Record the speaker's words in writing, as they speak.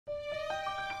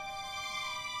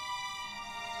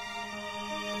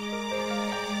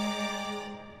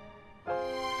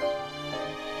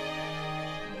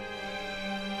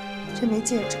这枚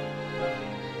戒指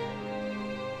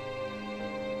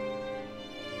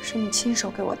是你亲手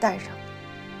给我戴上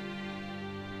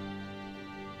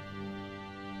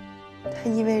的，它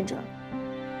意味着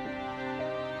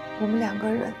我们2个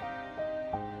人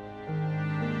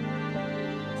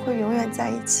会永远在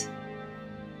一起，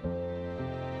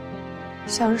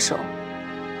相守、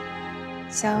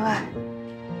相爱。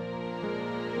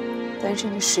但是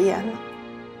你食言了，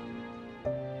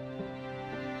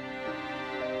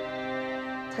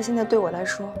它现在对我来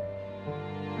说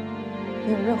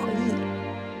没有任何意义，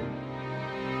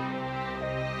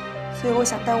所以我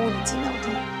想耽误你几秒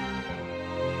钟。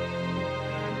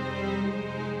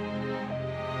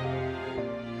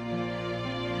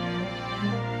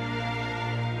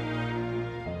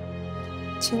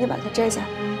请你把它摘下来，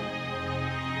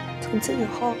从此以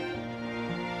后，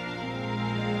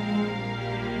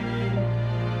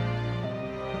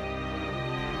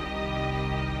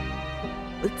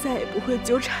我再也不会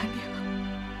纠缠你了。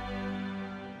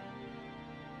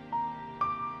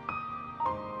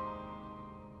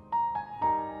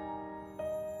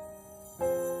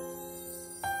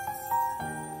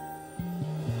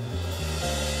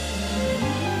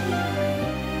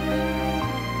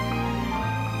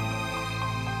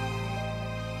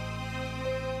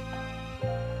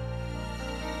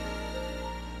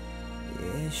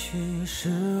也许是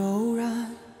偶然，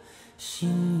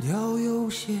心跳有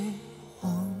些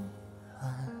慌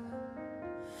乱，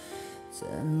怎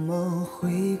么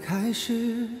会开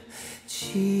始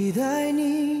期待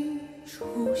你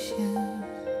出现？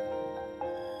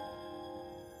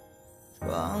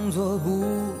装作不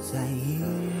在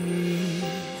意，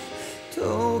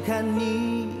偷看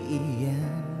你一眼，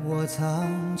我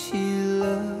藏起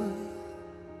了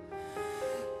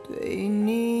对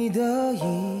你的依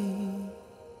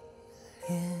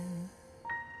恋。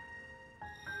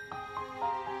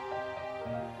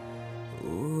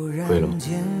忽然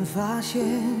间发现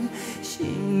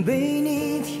心被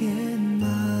你填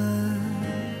满，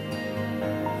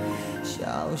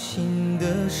小心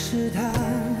的试探，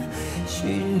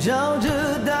寻找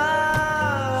着答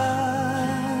案，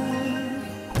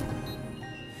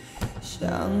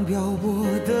像漂泊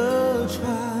的船，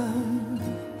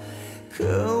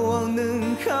渴望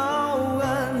能靠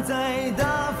岸，再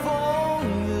大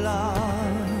风浪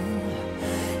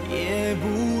也不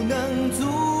能阻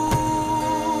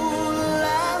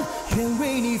拦。愿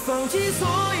为你放弃所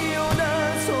有的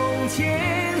从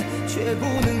前，却不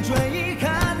能转移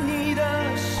看你的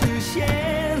视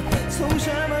线。从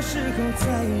什么时候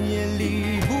再也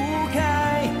离不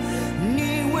开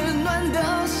你温暖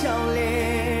的笑脸？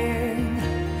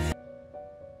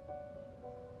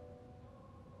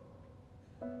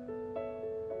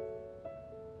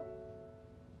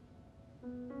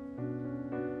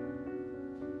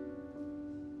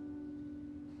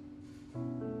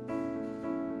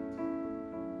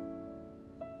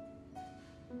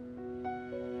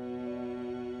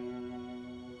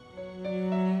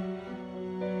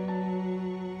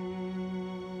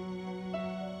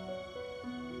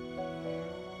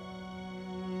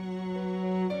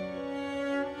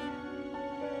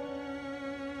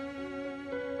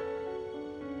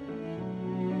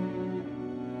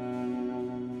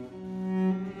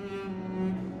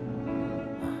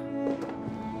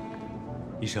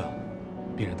医生，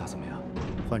病人他怎么样？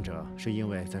患者是因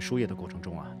为在输液的过程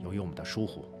中由于我们的疏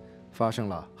忽，发生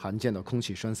了罕见的空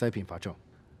气栓塞并发症，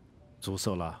阻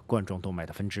塞了冠状动脉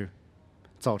的分支，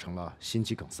造成了心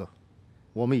肌梗塞。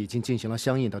我们已经进行了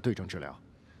相应的对症治疗，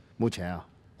目前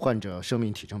患者生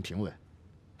命体征平稳，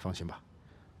放心吧。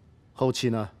后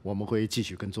期呢，我们会继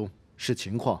续跟踪，视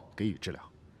情况给予治疗。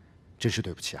真是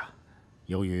对不起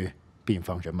由于病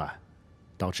房人满，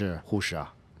导致护士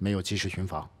没有及时巡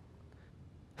房。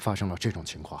发生了这种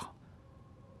情况，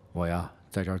我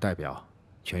在这儿代表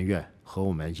全院和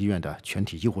我们医院的全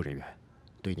体医护人员，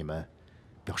对你们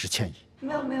表示歉意。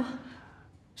没有，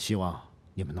希望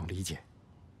你们能理解。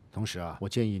同时我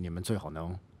建议你们最好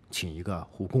能请一个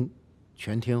护工，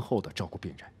全天候的照顾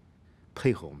病人，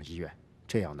配合我们医院，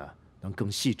这样呢能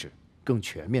更细致、更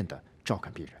全面的照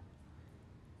看病人。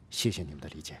谢谢你们的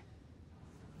理解。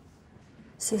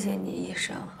谢谢你，医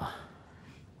生。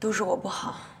都是我不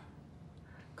好。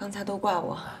刚才都怪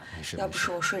我，要不是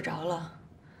我睡着了，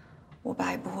我爸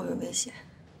也不会有危险。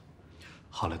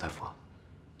好了，大夫，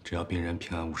只要病人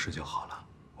平安无事就好了。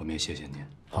我们也谢谢您。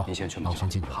好，您先去吧。那我先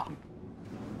进去。好。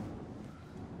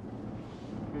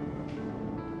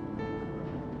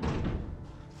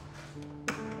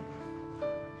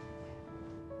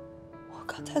我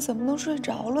刚才怎么能睡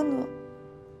着了呢？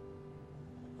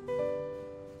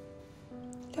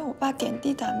连我爸点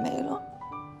滴打没了，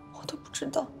我都不知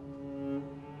道。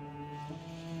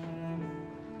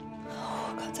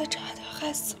才差点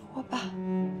害死了我爸。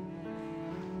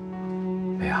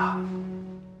哎呀，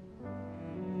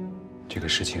这个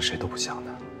事情谁都不想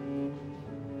的，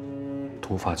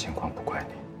突发情况不怪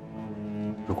你。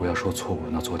如果要说错误，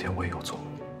那昨天我也有错误，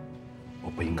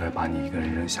我不应该把你一个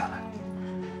人扔下来，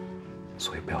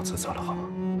所以不要自责了，好吗？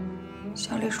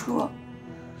小李叔，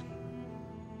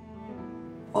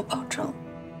我保证，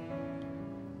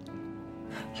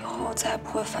以后我再也不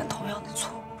会犯同样的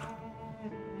错误了。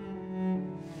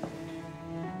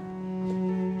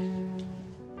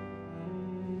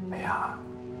哎呀，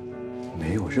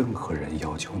没有任何人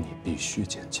要求你必须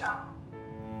坚强，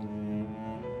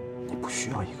你不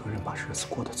需要一个人把日子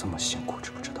过得这么辛苦，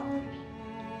知不知道？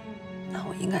那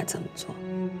我应该怎么做？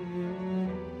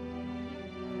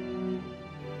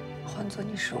换做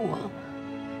你是我，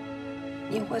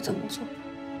你会怎么做？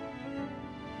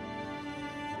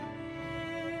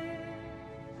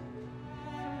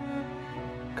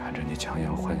看着你强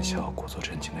颜欢笑、故作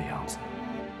镇静的样子，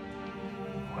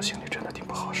我心里真的挺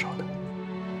不好受的。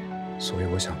所以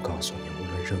我想告诉你，无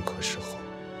论任何时候，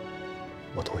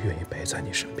我都愿意陪在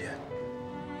你身边，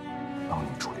帮你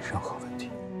处理任何问题。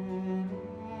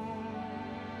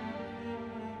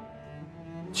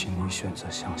请你选择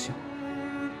相信我，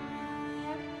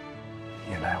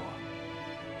依赖我，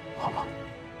好吗？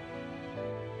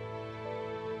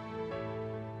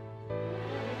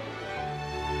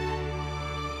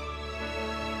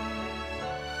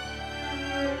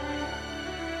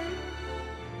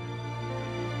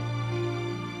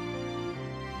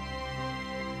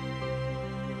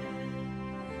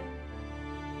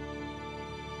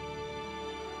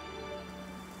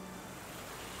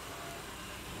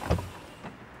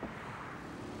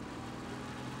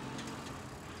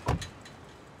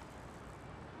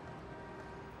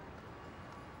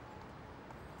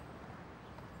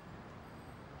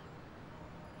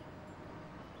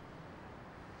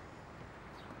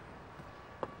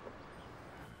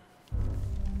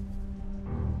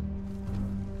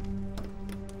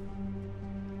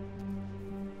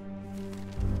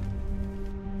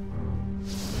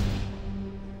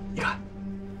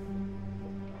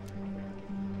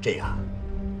这呀，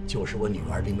就是我女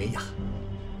儿林美雅。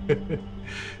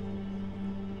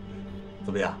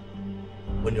怎么样，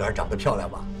我女儿长得漂亮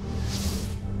吧？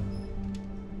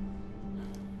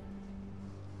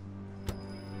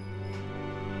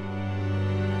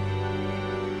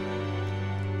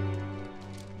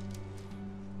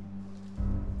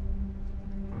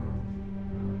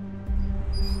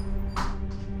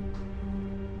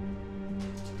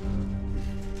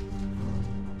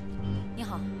你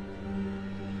好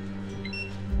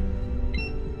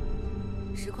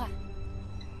，10块。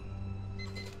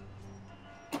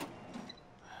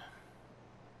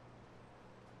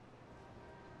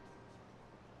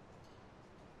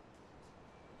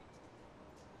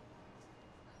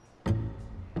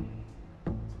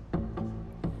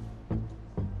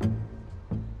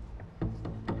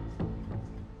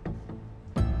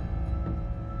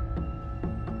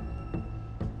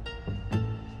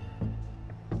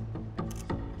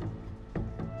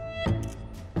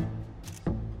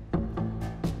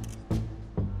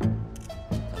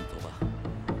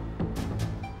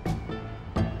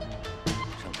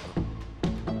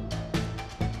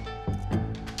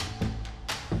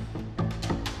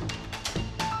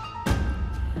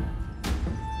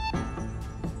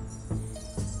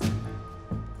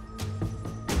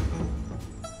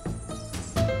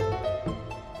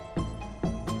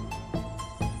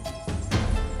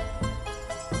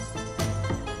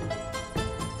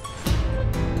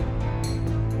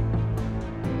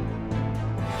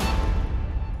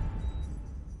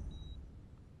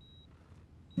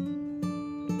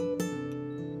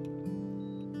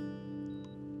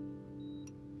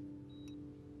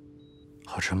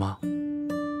好吃吗？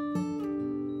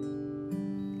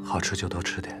好吃就多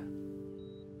吃点。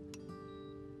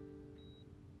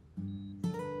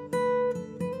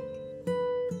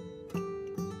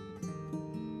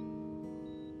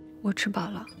我吃饱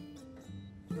了。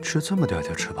吃这么点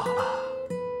就吃饱了？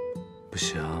不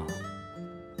行，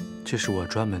这是我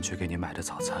专门去给你买的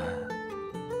早餐，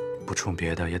不冲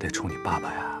别的也得冲你爸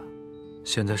爸呀。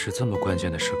现在是这么关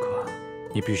键的时刻，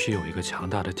你必须有一个强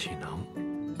大的体能，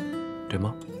对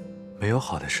吗？没有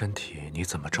好的身体，你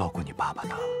怎么照顾你爸爸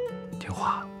呢？听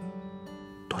话，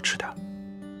多吃点。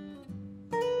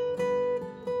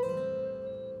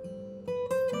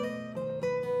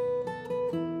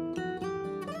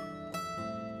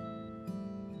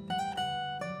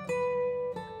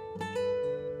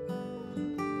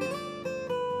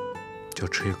就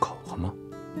吃一口，好吗？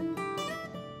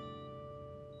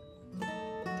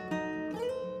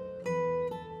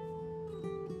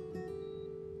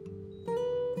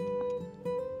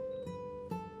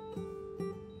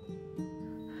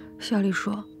小李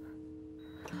说，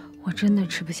我真的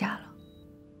吃不下了。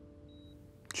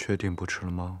确定不吃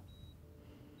了吗？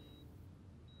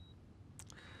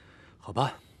好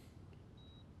吧，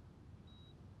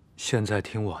现在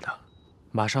听我的，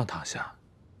马上躺下，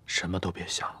什么都别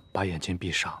想，把眼睛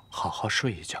闭上，好好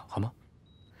睡一觉，好吗？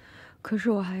可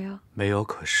是我还要……没有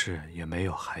可是，也没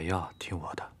有还要，听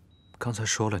我的。刚才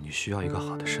说了，你需要一个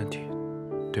好的身体，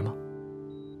对吗？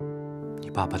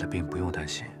你爸爸的病不用担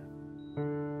心，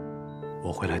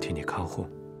我会来替你看护。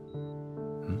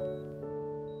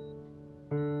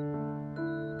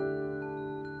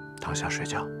躺下睡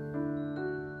觉。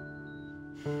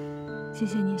谢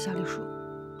谢你，小李叔。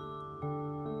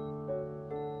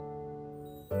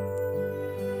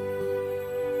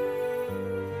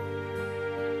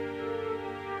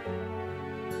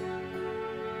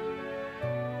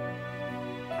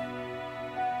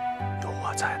有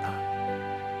我在呢。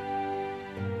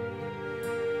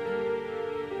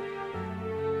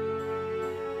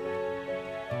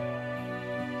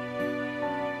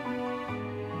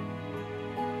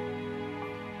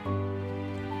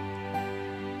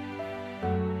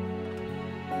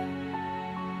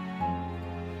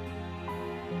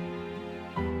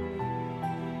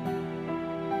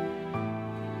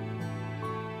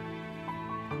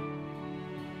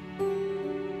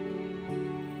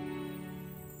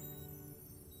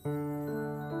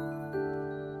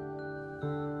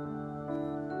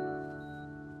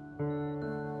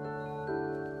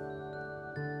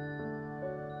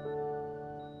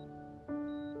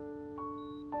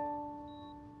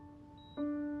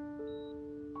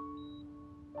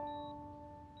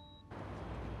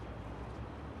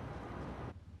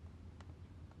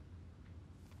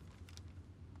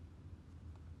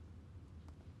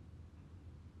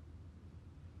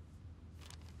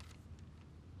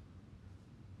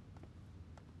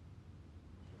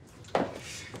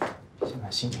现在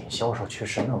新品销售确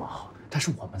实那么好，但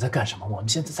是我们在干什么？我们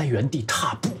现在在原地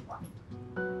踏步啊！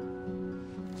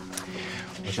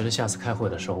我觉得下次开会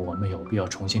的时候，我们有必要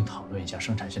重新讨论一下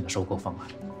生产线的收购方案。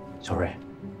小瑞，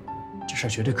这事儿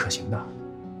绝对可行的。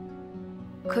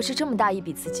可是这么大一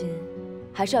笔资金，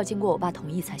还是要经过我爸同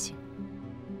意才行。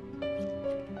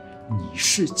你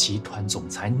是集团总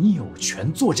裁，你有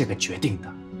权做这个决定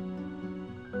的。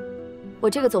我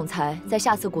这个总裁在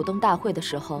下次股东大会的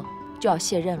时候就要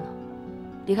卸任了，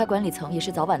离开管理层也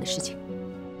是早晚的事情。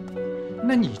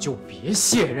那你就别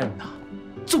卸任了。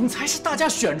总裁是大家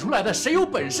选出来的，谁有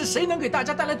本事，谁能给大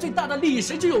家带来最大的利益，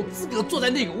谁就有资格坐在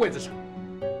那个位子上。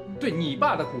对你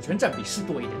爸的股权占比是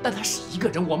多一点，但他是一个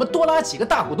人，我们多拉几个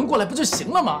大股东过来不就行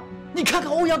了吗？你看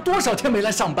看欧阳多少天没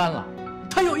来上班了，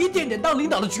他有一点点当领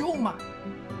导的觉悟吗？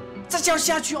再这样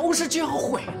下去，欧氏就要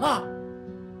毁了。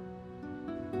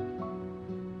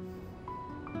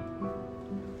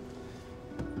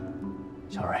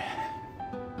小瑞，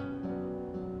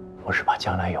我是怕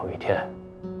将来有一天，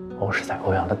欧氏在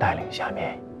欧阳的带领下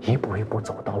面一步一步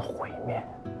走到了毁灭，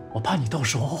我怕你到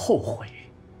时候后悔，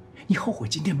你后悔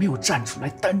今天没有站出来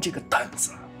担这个担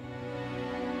子。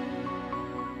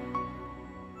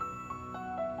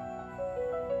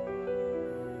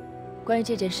关于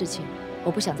这件事情，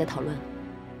我不想再讨论了，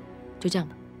就这样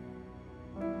吧。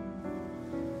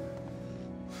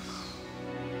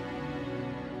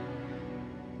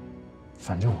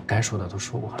反正我该说的都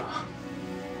说过了。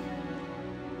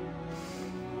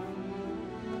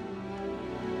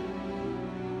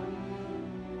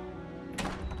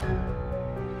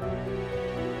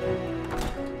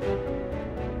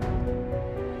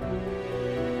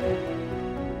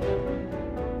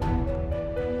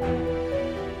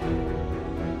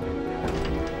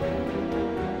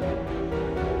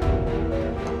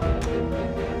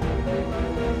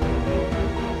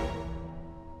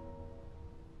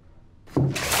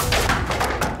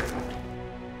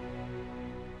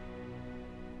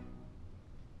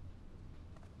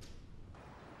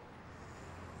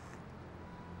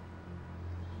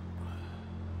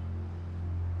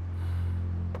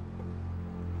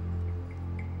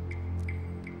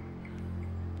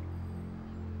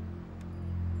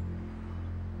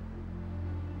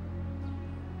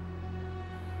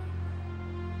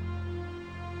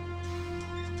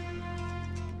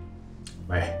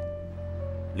喂，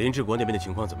林志国那边的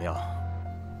情况怎么样？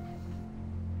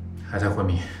还在昏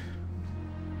迷。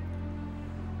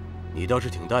你倒是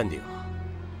挺淡定啊，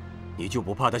你就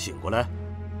不怕他醒过来？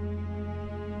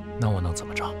那我能怎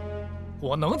么着？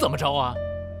我能怎么着啊？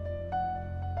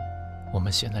我们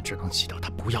现在只能祈祷他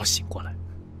不要醒过来。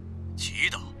祈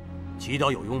祷？祈祷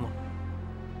有用吗？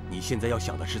你现在要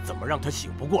想的是怎么让他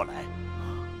醒不过来。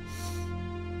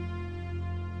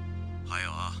还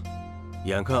有啊，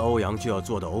眼看欧阳就要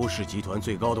坐到欧氏集团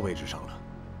最高的位置上了，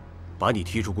把你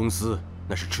踢出公司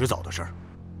那是迟早的事儿。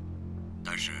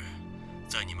但是，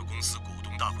在你们公司股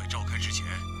东大会召开之前，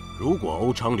如果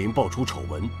欧昌林爆出丑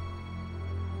闻，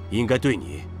应该对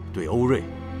你、对欧瑞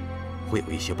会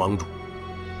有一些帮助。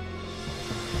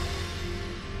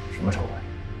什么丑闻？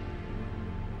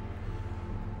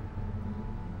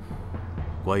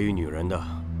关于女人的。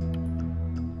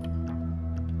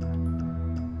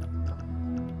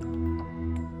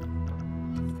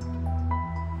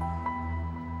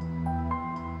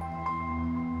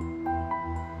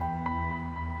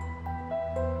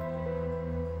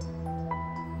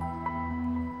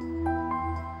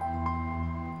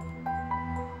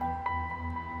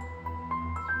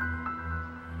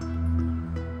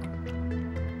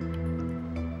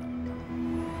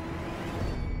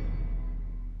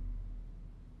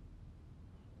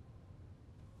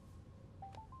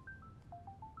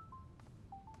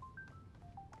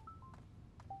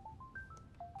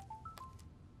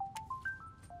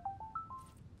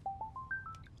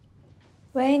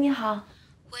喂，你好。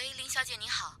喂，林小姐，你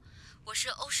好，我是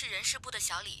欧氏人事部的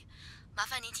小李，麻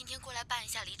烦您今天过来办一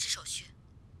下离职手续。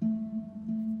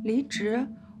离职？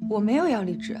我没有要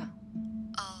离职。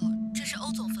哦，这是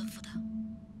欧总吩咐的。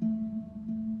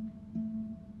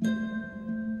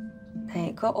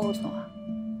哪个欧总啊？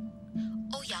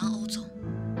欧阳欧总。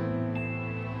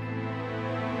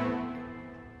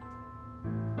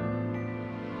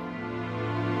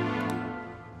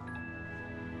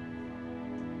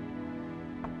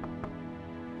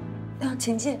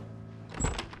请进。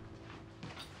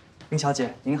林小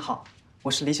姐您好，我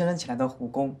是黎先生请来的护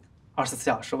工，24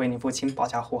小时为您父亲保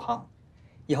驾护航。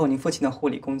以后您父亲的护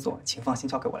理工作，请放心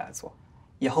交给我来做。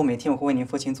以后每天我会为您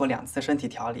父亲做2次身体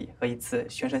调理和1次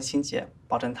全身清洁，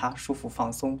保证他舒服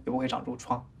放松，又不会长褥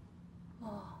疮。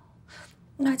哦，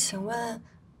那请问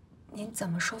您怎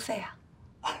么收费啊？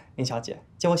林小姐，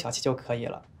叫我小七就可以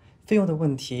了。费用的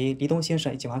问题，黎东先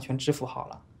生已经完全支付好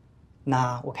了。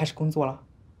那我开始工作了。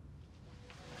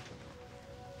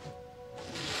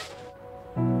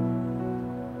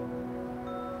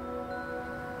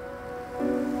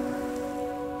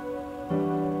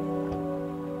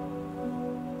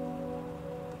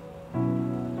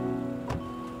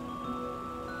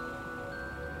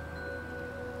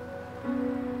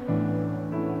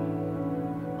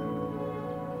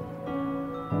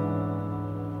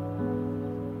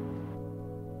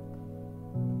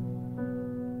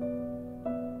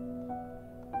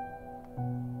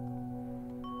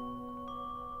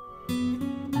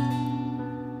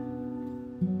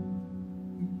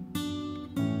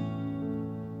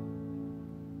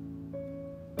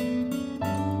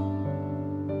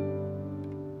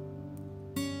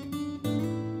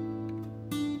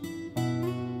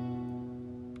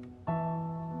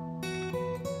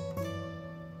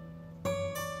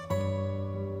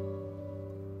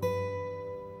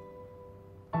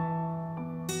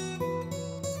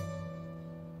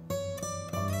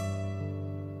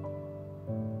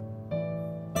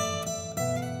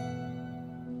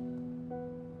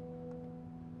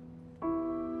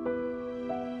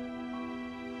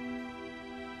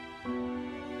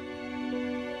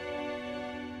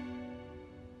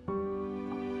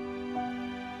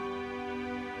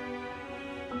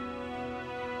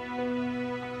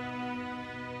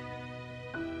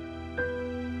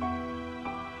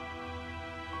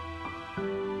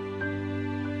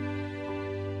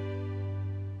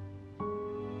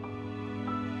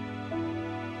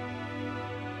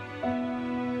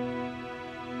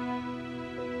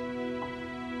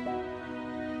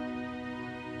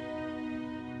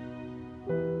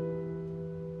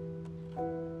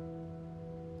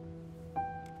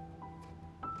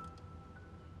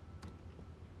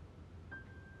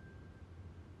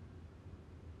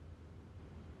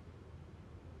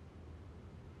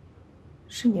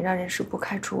是你让人事部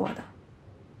开除我的。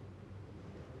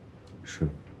是。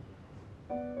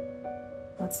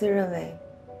我自认为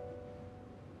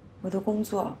我的工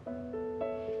作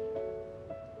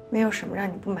没有什么让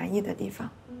你不满意的地方，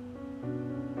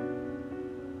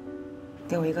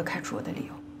给我一个开除我的理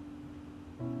由。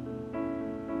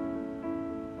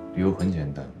理由很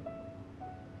简单，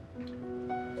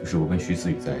就是我跟徐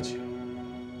思雨在一起了。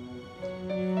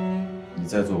你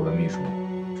再做我的秘书，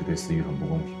这对思雨很不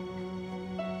公平。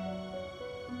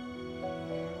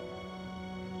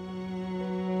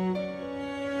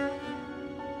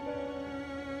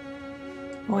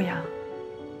欧阳，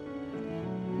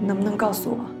你能不能告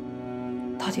诉我，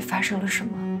到底发生了什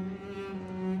么？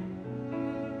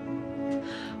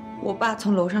我爸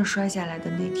从楼上摔下来的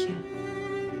那天，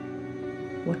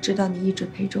我知道你一直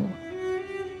陪着我。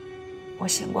我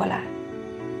醒过来，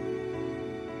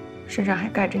身上还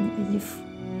盖着你的衣服。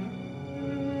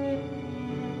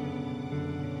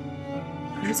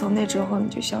是从那之后你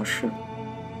就消失了，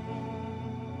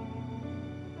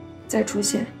再出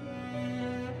现，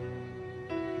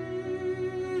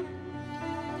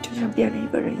就像变了一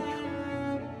个人一样。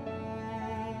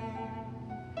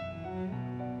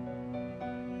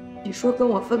你说跟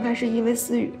我分开是因为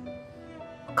思雨，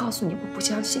我告诉你，我不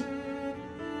相信。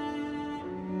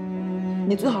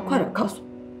你最好快点告诉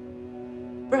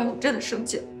我，不然我真的生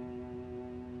气了。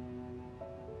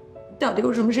你到底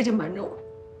有什么事情瞒着我？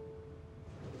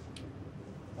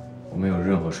我没有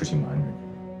任何事情瞒着你。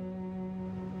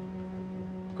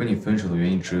跟你分手的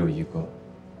原因只有一个，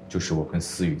就是我跟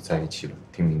思雨在一起了。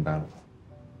听明白了吗？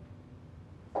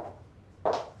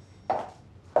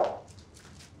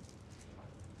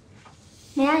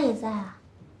梅阿也在啊，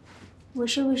我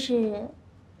是不是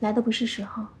来的不是时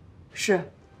候？是，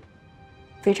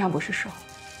非常不是时候。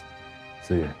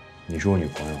思雨，你是我女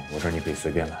朋友，我这儿你可以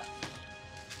随便来。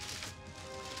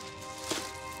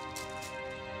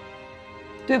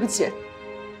对不起，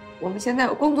我们现在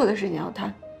有工作的事情要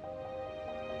谈，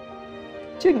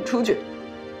请你出去。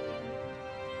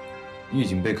你已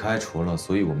经被开除了，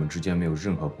所以我们之间没有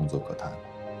任何工作可谈。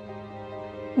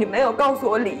你没有告诉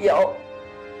我理由。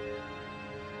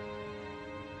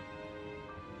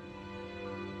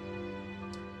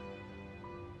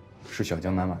是小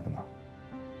江南买的吗？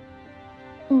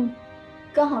嗯，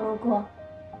刚好路过，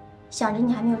想着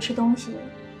你还没有吃东西，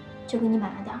就给你买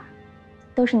了点儿，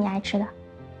都是你爱吃的，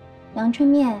阳春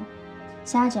面、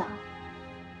虾饺、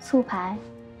醋排，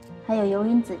还有油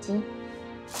淋子鸡。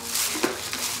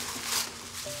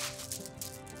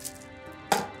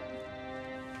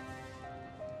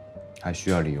还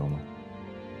需要理由吗？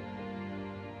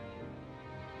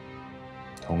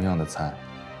同样的菜，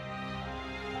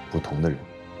不同的人。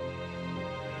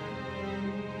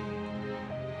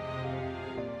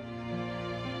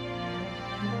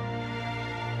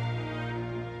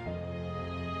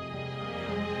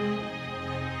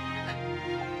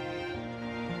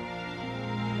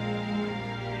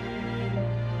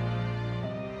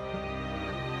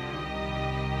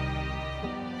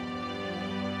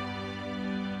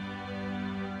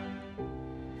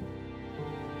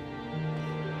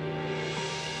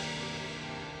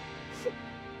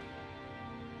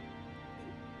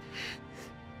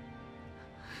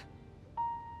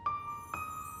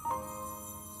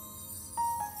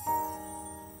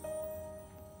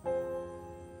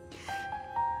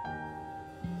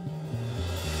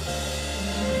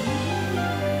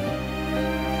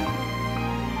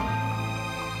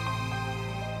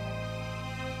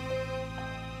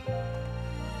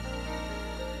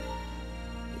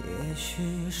也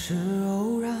许是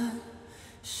偶然，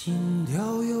心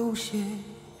跳有些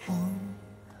慌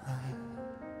乱，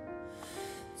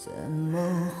怎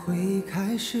么会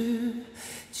开始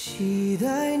期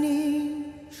待你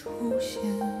出现？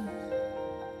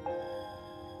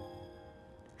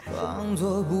装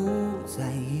作不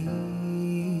在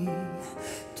意，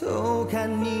偷看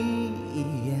你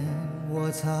一眼，我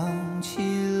藏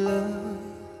起了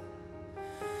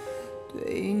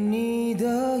对你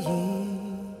的依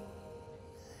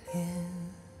恋。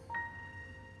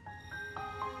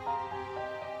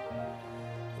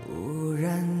忽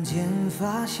然间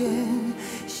发现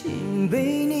心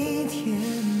被你填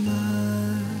满，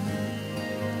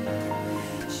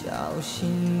小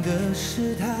心的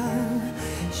试探，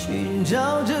寻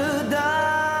找着答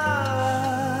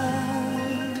案，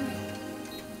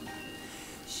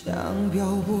像漂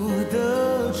泊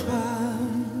的船，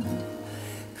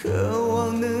渴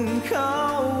望能靠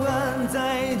岸，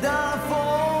再大风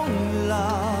浪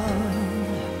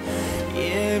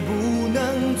也不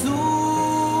能阻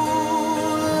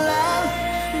拦，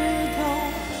直到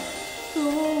永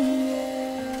远。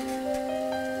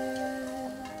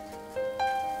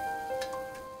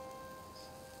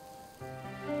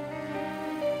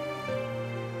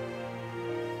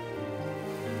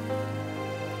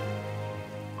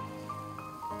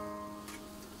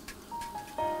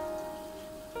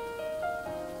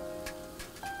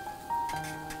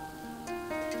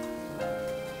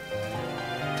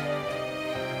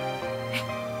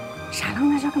傻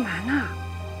愣在这干嘛呢？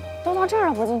都到这儿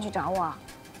了，不进去找我？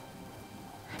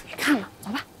别看了，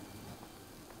走吧。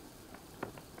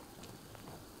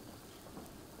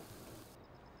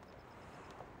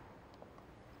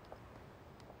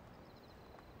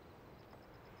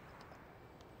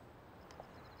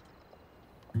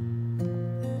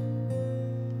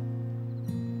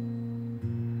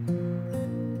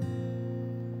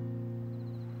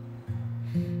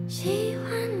喜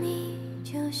欢你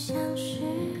就像是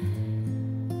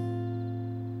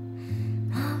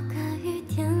某个雨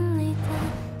天里的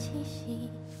气息。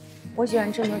我喜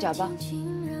欢吃牛角包。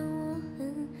让我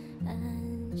很安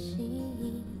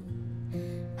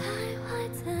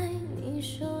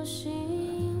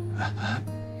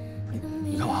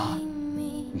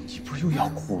又要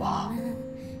哭啊？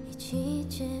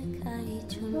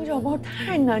牛角包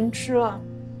太难吃了。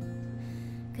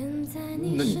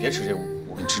那你别吃这个，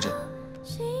我给你吃这个，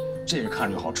这个看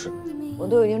着就好吃。我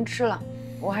都已经吃了，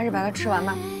我还是把它吃完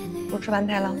吧，不吃完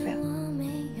太浪费了。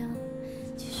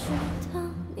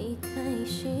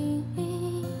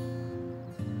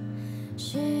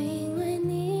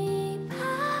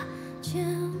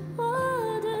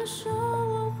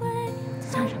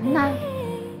想什么呢？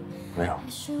没有，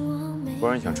忽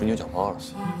然想吃牛角包了。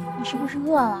你是不是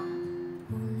饿了？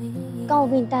刚我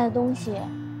给你带的东西，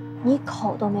你一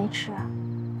口都没吃。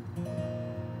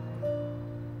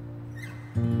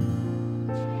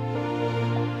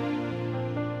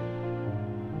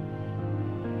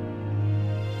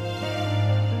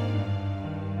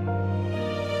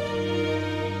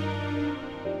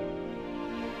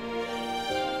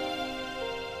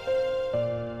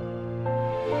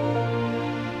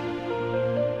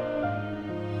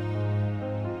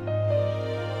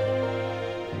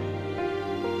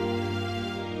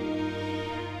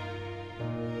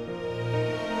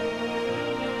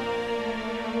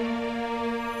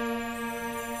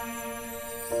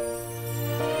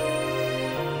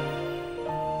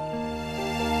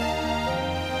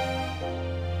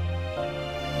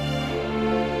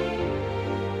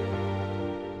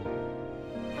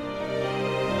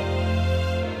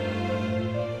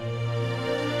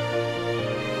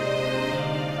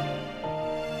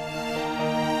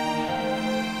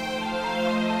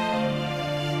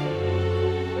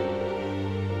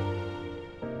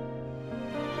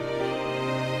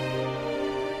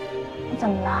怎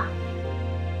么了？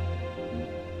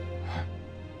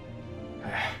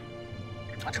哎，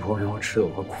这泡面我吃的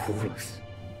我快哭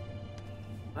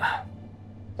了。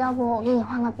要不我给你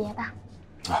换个别的？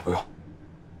不用，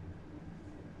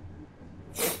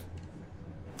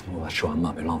我把它吃完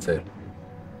吧，别浪费了。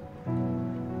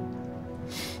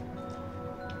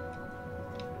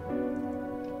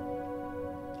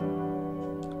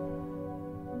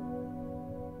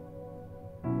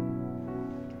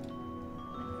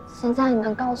现在你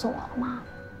能告诉我了吗？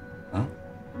啊？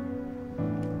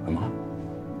干嘛？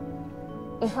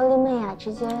你和林美雅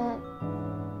之间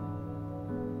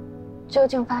究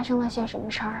竟发生了些什么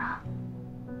事儿啊？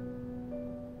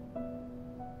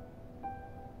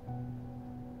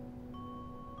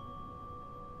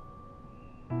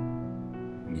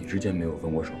你之前没有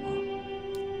分过手吗？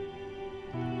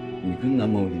你跟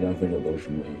男朋友之间分手都是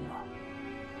什么原因啊？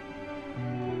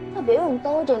可别用“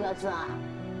都”这个字啊！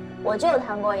我就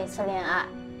谈过一次恋爱，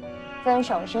分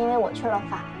手是因为我去了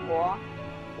法国，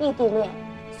异地恋，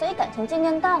所以感情渐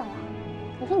渐淡了。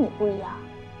可是你不一样，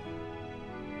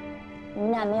你们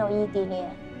俩没有异地恋，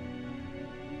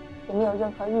也没有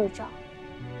任何预兆。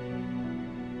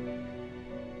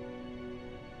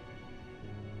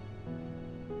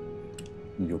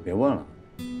你就别问了。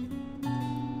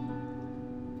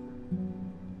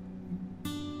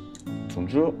总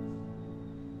之，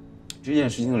这件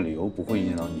事情的理由不会影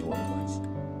响到你我的关系。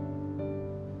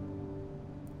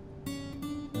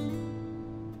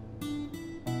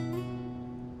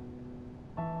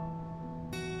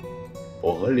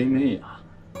我和林美雅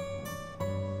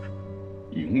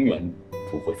永远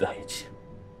不会在一起，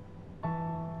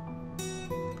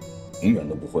永远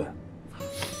都不会。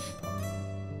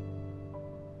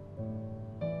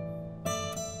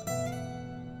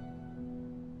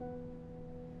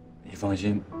你放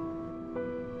心。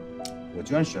我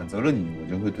既然选择了你，我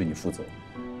就会对你负责。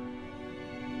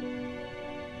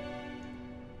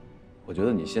我觉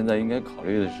得你现在应该考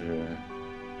虑的是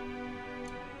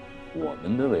我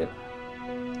们的未来，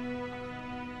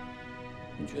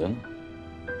你觉得呢？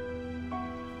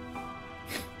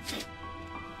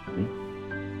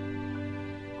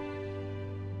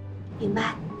明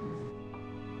白。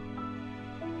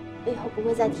我以后不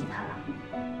会再提他了。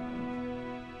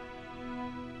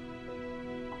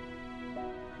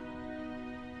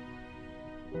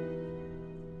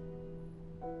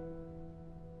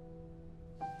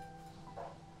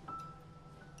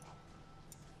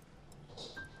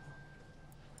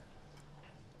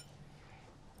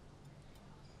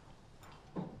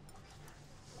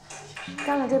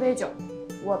干了这杯酒，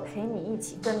我陪你一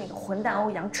起跟那个混蛋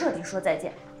欧阳彻底说再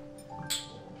见。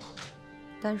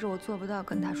但是我做不到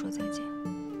跟他说再见。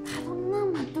他都那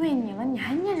么对你了，你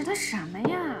还念着他什么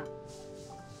呀？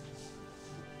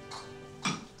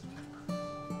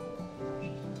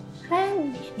哎，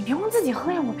你别光自己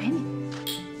喝呀，我陪你。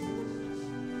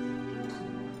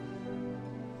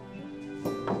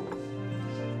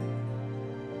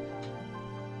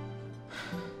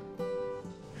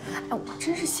哎，我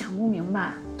真是想不明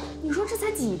白，你说这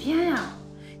才几天呀？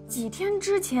几天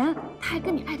之前他还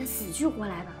跟你爱得死去活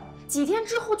来的，几天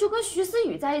之后就跟徐思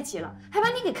雨在一起了，还把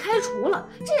你给开除了，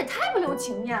这也太不留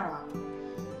情面了，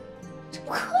这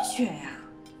不科学呀！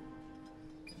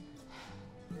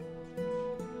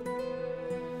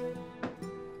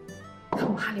看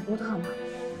过《哈利波特》吗？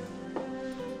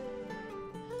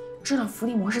知道伏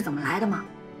地魔是怎么来的吗？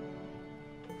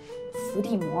伏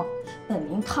地魔本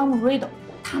名汤姆·瑞斗，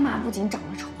他妈不仅长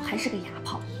得丑，还是个哑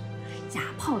炮。哑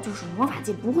炮就是魔法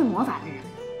界不会魔法的人，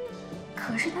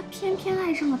可是他偏偏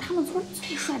爱上了他们村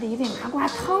最帅的一位麻瓜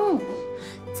汤姆。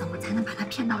怎么才能把他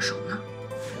骗到手呢？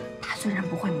他虽然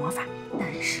不会魔法，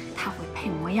但是他会配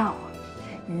魔药啊。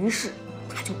于是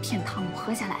他就骗汤姆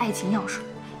喝下了爱情药水，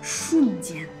瞬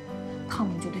间，汤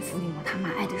姆就对伏地魔他妈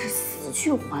爱的是死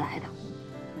去活来的，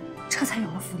这才有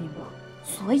了伏地魔。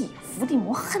所以伏地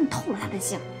魔恨透了他的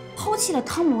姓，抛弃了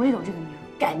汤姆·瑞斗这个名，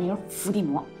改名伏地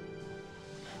魔。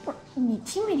不是，你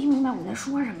听没听明白我在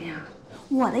说什么呀？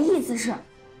我的意思是，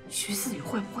徐思雨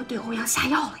会不会对欧阳下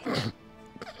药了呀？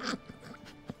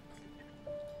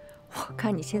我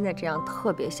看你现在这样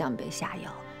特别像被下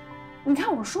药。你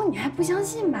看我说你还不相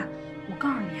信吧？我告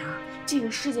诉你啊，这个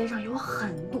世界上有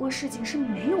很多事情是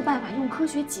没有办法用科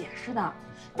学解释的，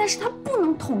但是它不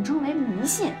能统称为迷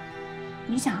信。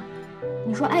你想，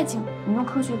你说爱情，你用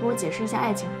科学给我解释一下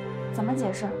爱情，怎么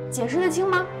解释？解释得清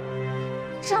吗？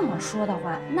这么说的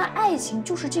话，那爱情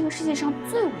就是这个世界上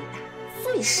最伟大、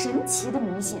最神奇的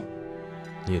迷信。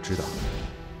你也知道，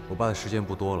我爸的时间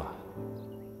不多了。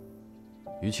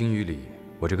于情于理，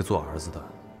我这个做儿子的，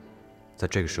在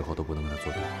这个时候都不能跟他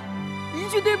作对。一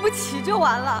句对不起就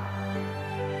完了。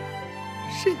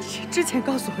是你之前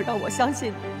告诉我让我相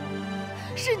信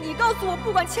你，是你告诉我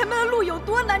不管前面的路有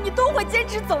多难，你都会坚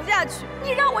持走下去。你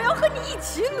让我要和你一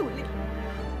起努力。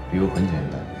理由很简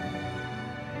单，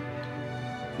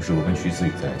就是我跟徐思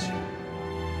雨在一起。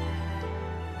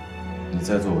你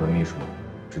再做我的秘书，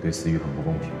这对思雨很不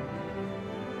公平。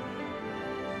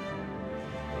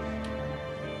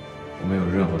我没有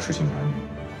任何事情瞒你。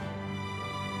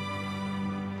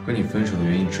跟你分手的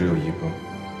原因只有一个，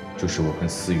就是我跟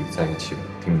思雨在一起了。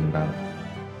听明白了吗？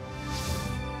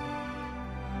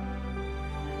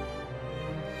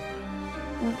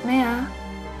梅雅，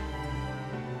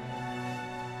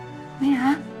梅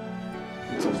雅，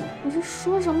我这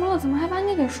说什么了？怎么还把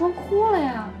你给说哭了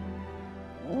呀？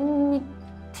你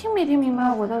听没听明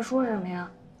白我在说什么呀？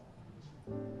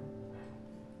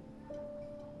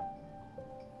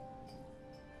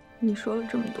你说了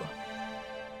这么多，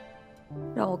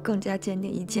让我更加坚定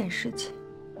一件事情。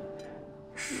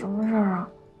什么事儿啊？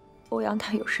欧阳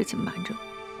他有事情瞒着我。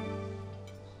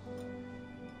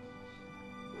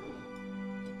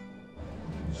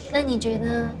那你觉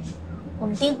得我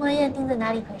们订婚宴定在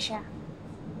哪里合适啊？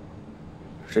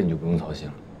这你就不用操心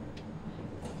了。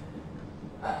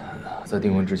在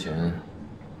订婚之前，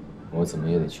我怎么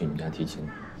也得去你们家提亲。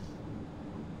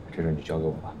这事你就交给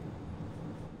我吧。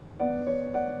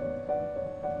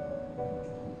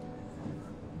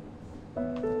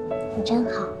你真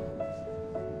好。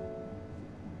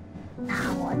那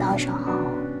我到时候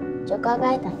就乖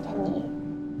乖等着你，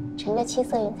乘着七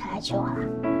色云彩来娶我啦。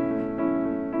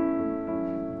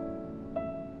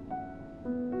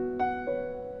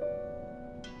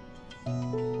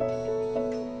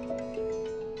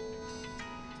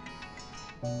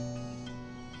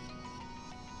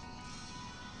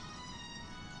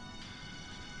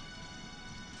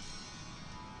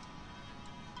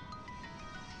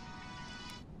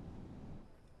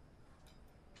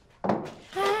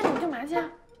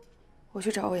我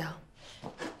去找欧阳。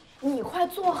你快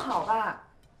坐好吧。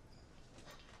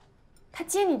他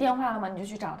接你电话了吗？你就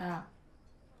去找他。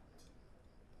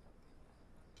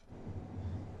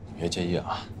你别介意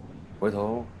啊，回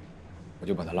头我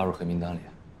就把他拉入黑名单里。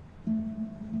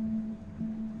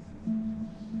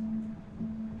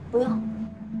不用，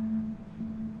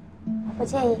我不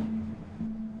介意。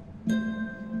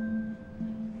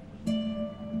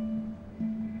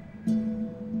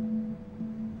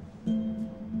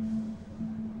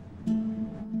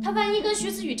他万一跟徐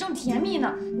思雨正甜蜜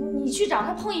呢？你去找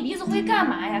他碰一鼻子灰干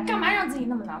嘛呀？干嘛让自己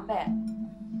那么狼狈？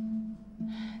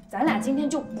咱俩今天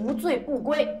就不醉不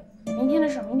归，明天的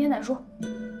事明天再说。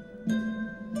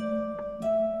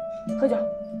喝酒。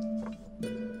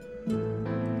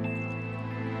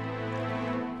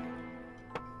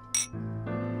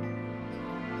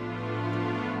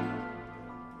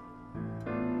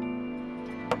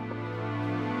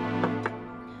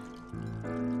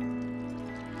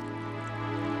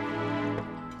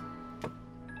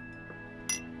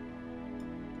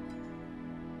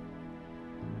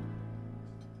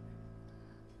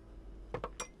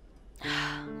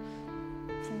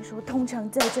通常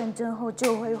在战争后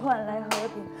就会换来和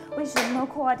平。为什么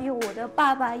跨地我的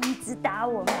爸爸一直打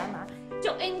我妈妈？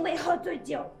就因为喝醉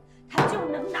酒，他就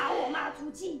能拿我妈出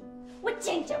气。我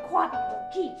渐渐跨地不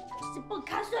起，就是不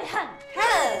瞌睡很恨。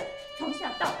从小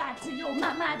到大只有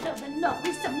妈妈的温暖，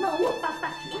为什么我爸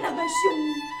爸那么凶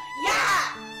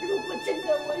呀？如果真的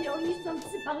我有一双翅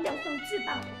膀，2双翅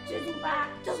膀，去出发，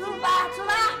就出发，出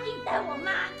发，一带我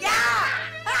妈呀！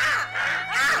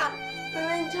妹妹，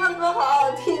你唱歌好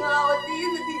好听啊！我第一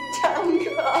次听你唱歌。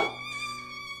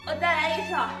我再来一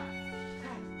首，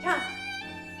唱。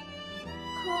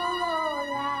后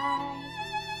来，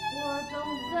我总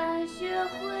算学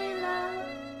会了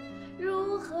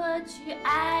如何去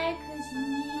爱，可惜你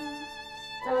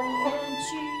早已远去，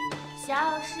消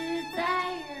失在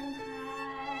人海。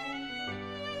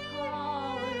后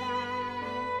来，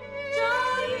终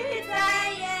于在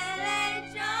眼泪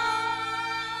中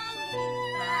明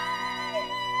白，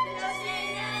有些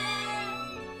人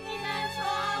一旦错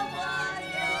过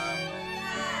就不来。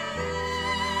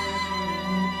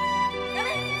干杯！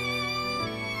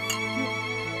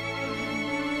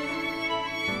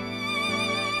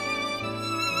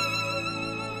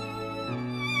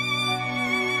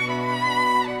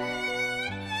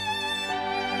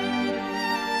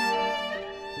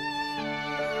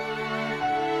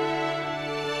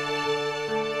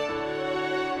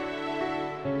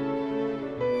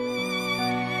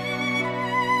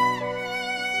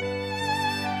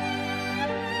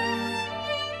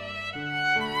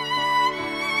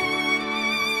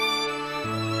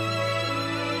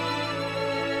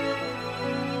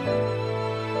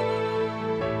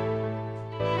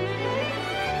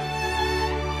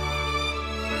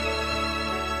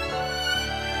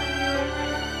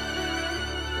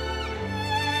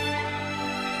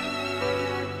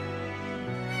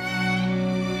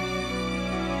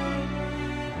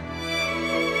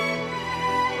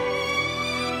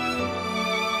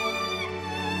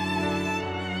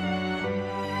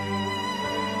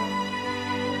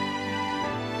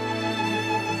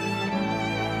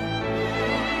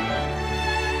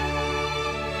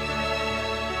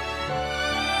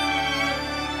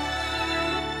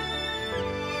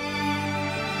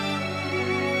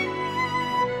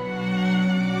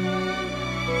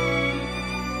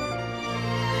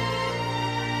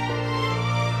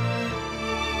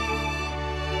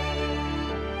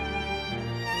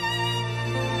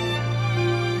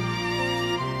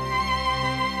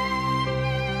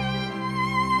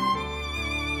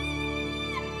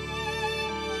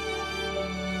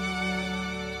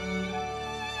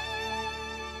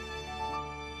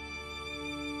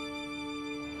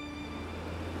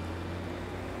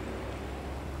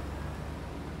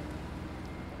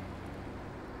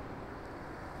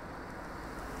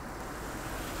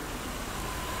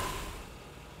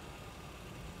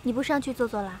你不上去坐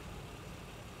坐啦？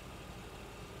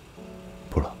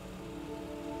不了。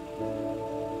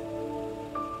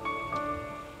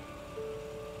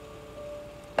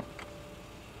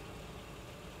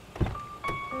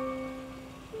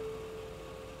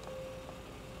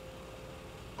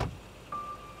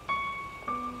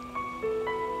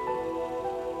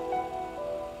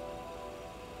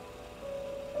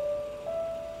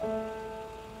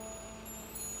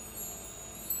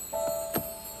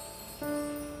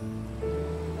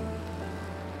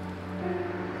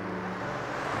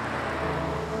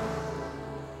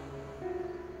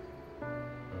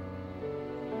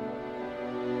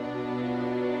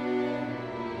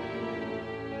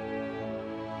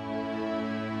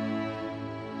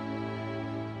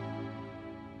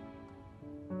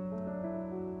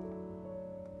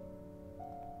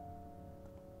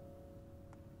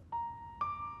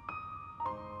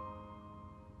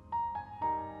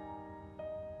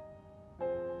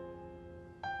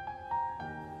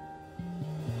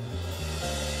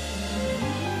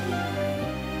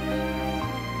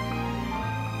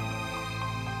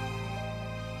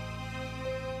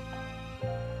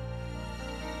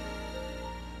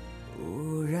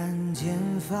忽然间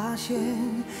发现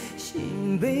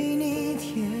心被你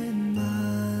填满，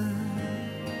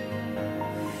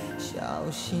小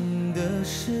心的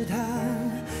试探，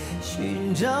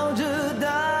寻找着答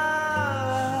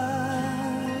案，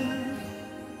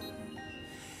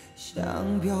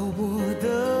像漂泊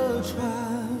的船，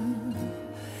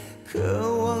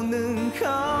渴望能靠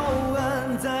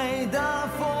岸，在大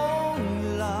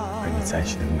风浪，跟你在一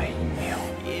起的每一秒，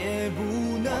也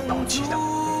不能牢记的。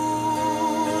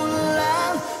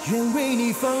愿为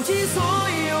你放弃所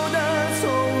有的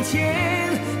从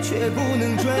前，却不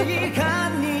能转移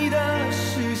看你的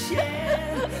视线。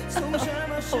从什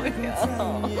么时候再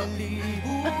也离不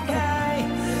开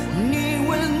你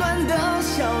温暖的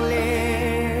笑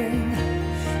脸？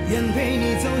愿陪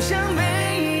你走向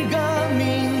每一个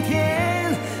明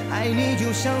天，爱你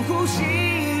就像呼吸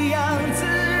一样自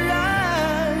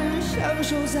然，享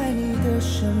受在你的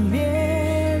身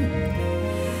边，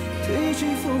褪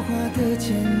去浮华的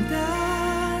简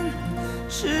单，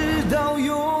直到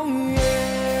永远。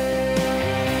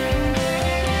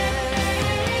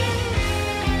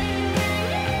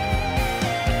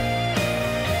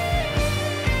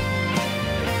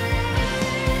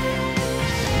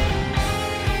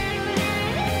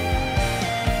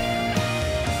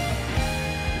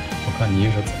看你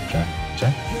一手怎么摘，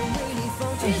摘。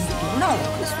别闹了，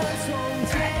可错。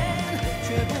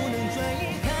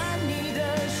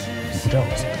你不摘我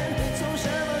怎么？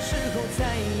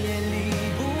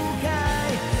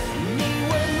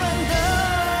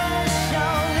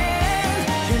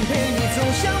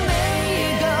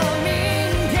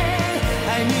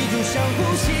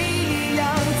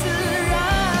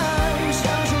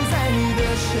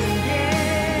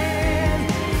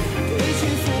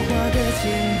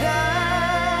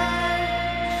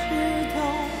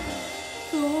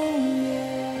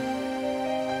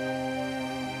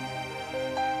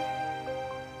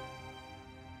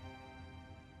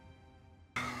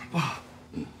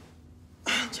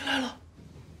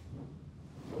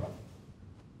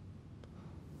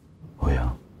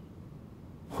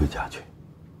回家去，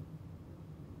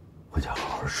回家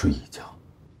好好睡一觉。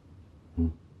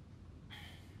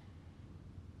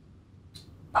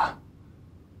爸，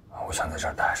我想在这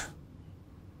儿待着。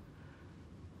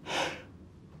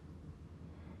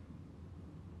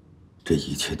这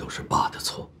一切都是爸的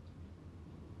错，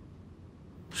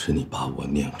是你把我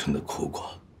酿成的苦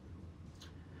果，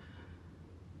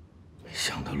没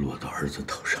想到落到儿子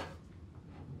头上。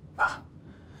爸，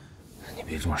你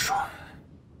别这么说。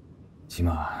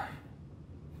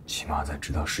起码在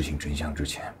知道事情真相之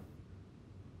前，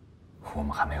我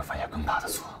们还没有犯下更大的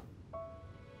错。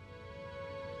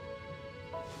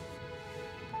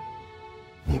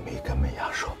你没跟美雅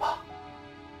说吧？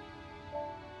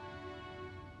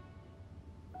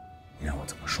你让我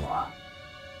怎么说啊？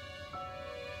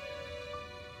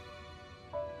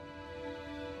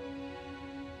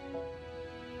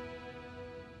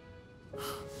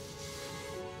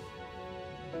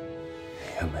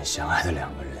原本相爱的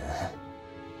两个人，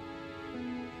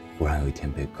忽然有一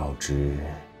天被告知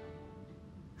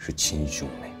是亲兄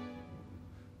妹，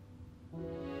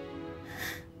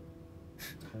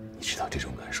你知道这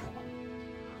种感受吗？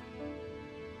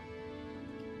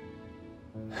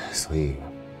所以，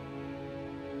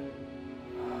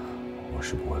我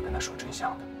是不会跟他说真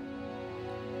相的。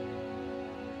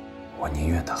我宁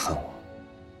愿他恨我，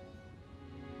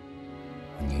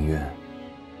我宁愿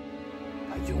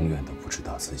他永远都不知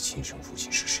道自己亲生父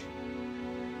亲是谁。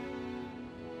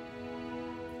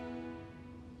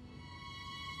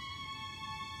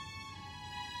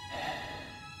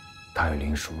他有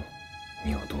林叔，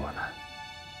你有多难？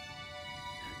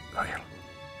可以了。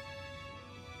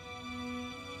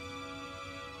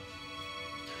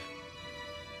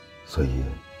所以，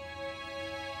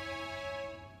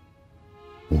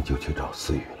你就去找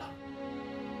思雨了。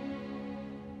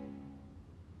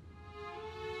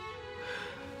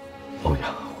欧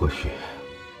阳，或许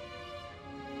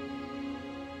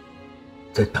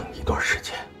再等一段时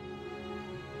间，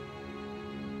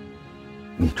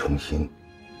你重新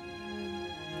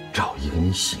找一个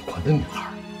你喜欢的女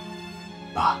孩。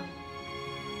爸，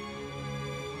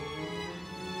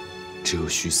只有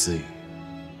徐思雨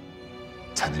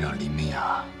才能让林美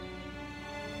雅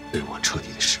对我彻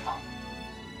底的失望。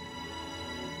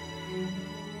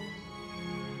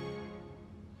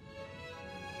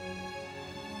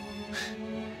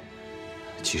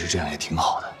其实这样也挺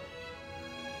好的，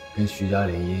跟徐家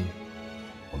联姻，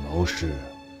我们欧氏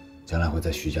将来会在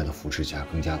徐家的扶持下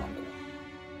更加稳固，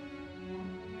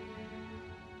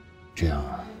这样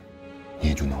你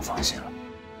也就能放心了。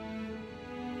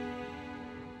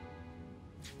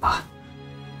爸，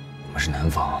我们是男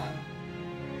方，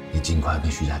你尽快跟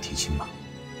徐家提亲吧，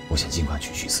我想尽快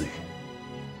娶徐思雨。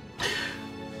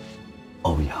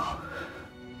欧阳，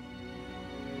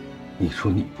你说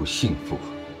你不幸福，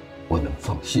我能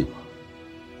放心吗？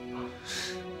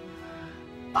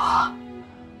爸，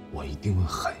我一定会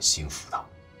很幸福的，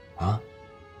啊！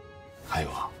还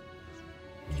有啊，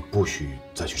你不许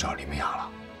再去找林美雅了，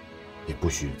也不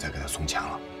许再给她送钱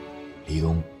了。黎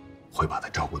东会把她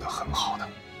照顾得很好的，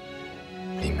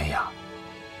林美雅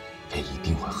也一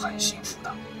定会很幸福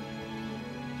的。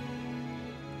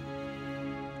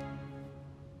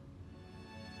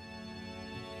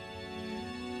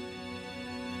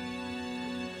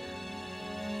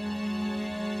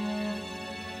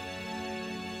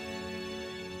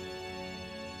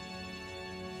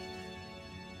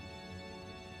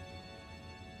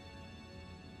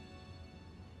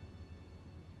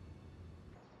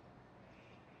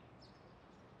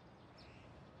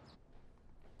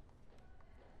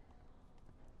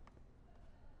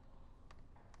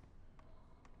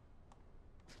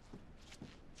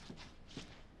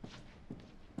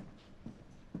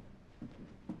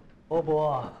欧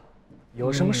伯，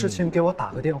有什么事情给我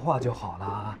打个电话就好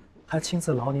了，还亲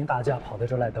自劳您大驾跑到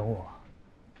这儿来等我，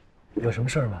有什么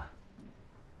事儿吗？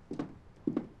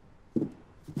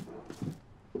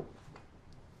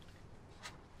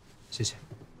谢谢。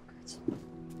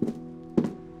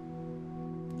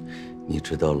你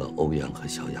知道了欧阳和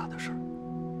小雅的事儿？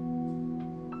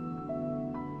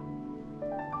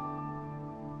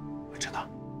我知道。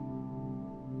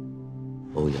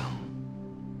欧阳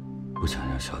不想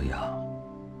让小雅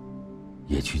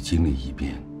也去经历一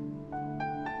遍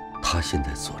他现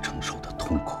在所承受的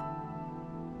痛苦，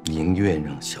宁愿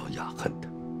让小雅恨他，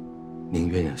宁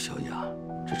愿让小雅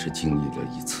只是经历了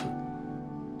一次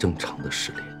正常的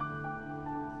失恋。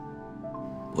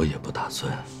我也不打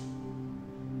算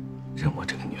认我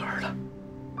这个女儿了。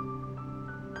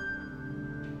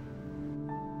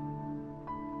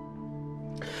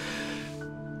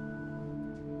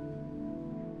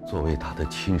作为她的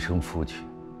亲生父亲，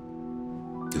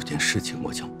有件事情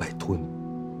我想拜托你。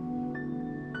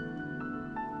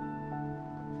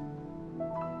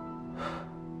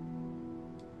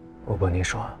欧伯，您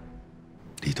说。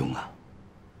李东啊，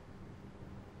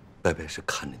伯伯是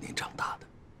看着您长大的，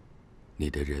你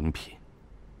的人品、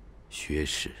学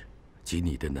识及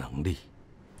你的能力，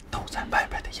都在伯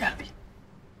伯的眼里。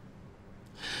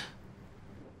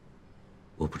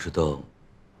我不知道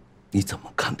你怎么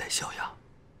看待小雅。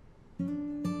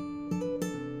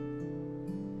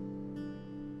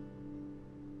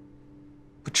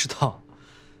不知道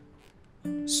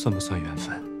算不算缘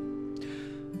分。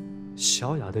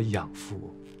小雅的养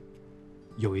父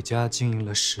有一家经营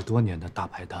了10多年的大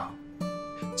排档，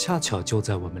恰巧就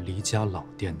在我们离家老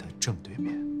店的正对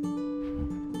面。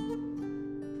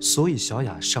所以小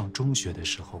雅上中学的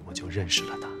时候，我就认识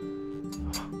了她。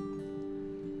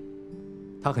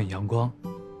她很阳光，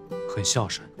很孝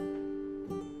顺，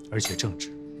而且正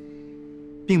直，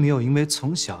并没有因为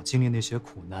从小经历那些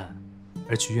苦难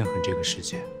而去怨恨这个世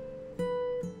界。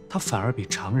她反而比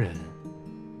常人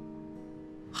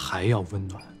还要温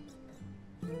暖、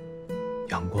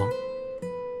阳光、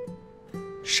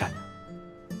善良。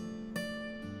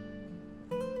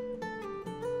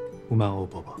不瞒欧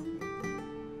伯伯，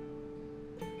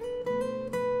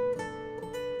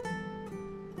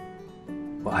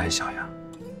我爱小雅，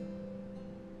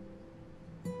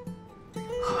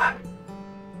和蔼。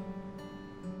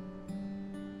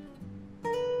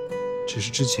只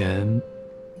是之前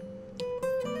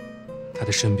他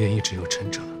的身边一直有陈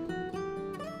哲，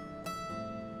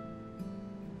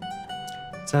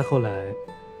再后来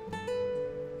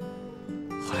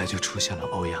就出现了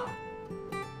欧阳，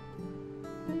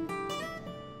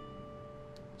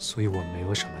所以我没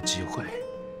有什么机会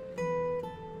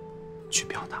去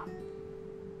表达。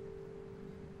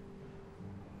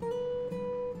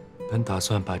本打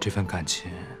算把这份感情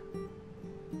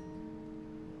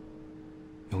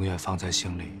永远放在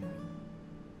心里，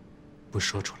不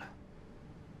说出来，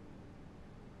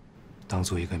当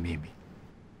做一个秘密。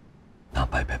那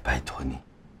拜托你，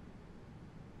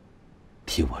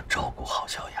替我照顾好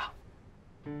小雅。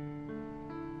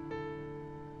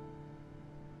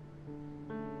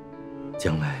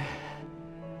将来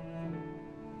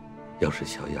要是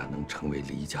小雅能成为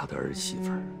离家的儿媳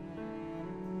妇儿，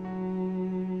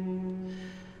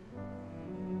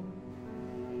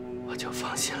我就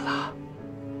放心了。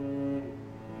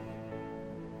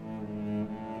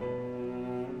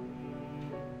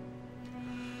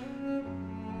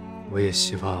我也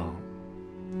希望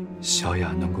小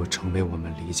雅能够成为我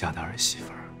们离家的儿媳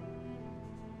妇儿。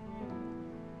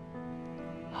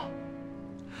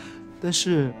但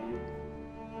是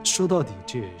说到底，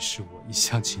这也是我一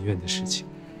厢情愿的事情。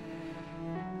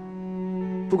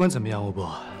不管怎么样，欧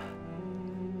伯，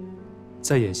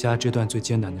在眼下这段最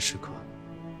艰难的时刻，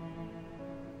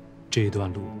这一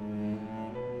段路，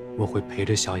我会陪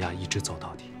着小雅一直走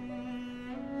到底。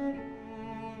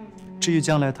至于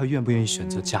将来她愿不愿意选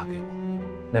择嫁给我，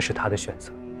那是她的选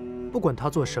择。不管她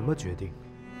做什么决定，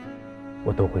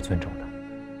我都会尊重的。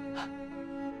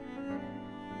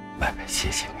拜拜，谢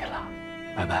谢你了。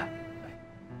拜拜，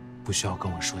不需要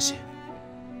跟我说谢，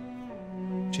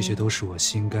这些都是我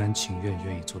心甘情愿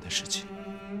愿意做的事情，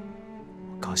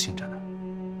我高兴着呢。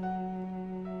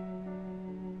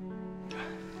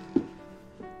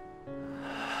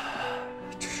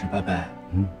只是拜拜，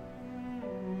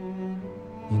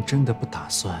您真的不打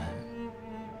算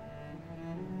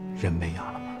认美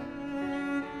雅了吗？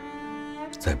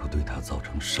在不对她造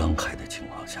成伤害的情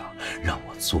况下，让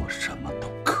我做什么都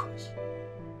可以。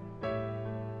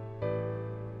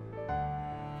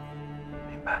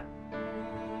明白。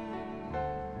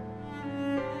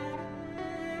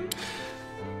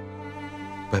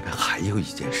拜拜，还有一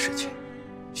件事情，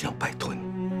想摆脱你。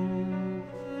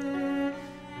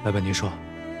伯伯，您说，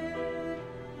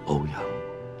欧阳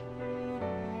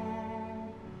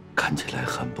看起来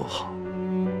很不好，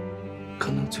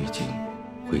可能最近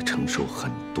会承受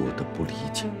很多的不理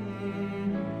解。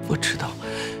我知道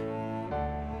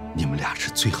你们俩是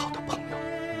最好的朋友，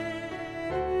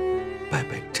伯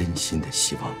伯真心的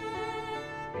希望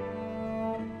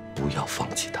不要放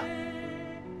弃他。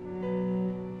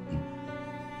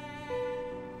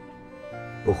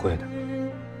不会的，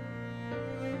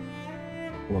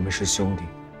我们是兄弟，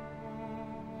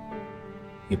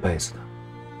一辈子的，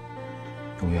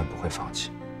永远不会放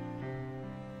弃。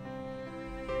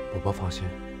宝宝放心。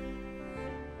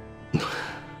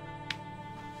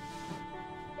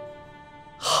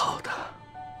好的。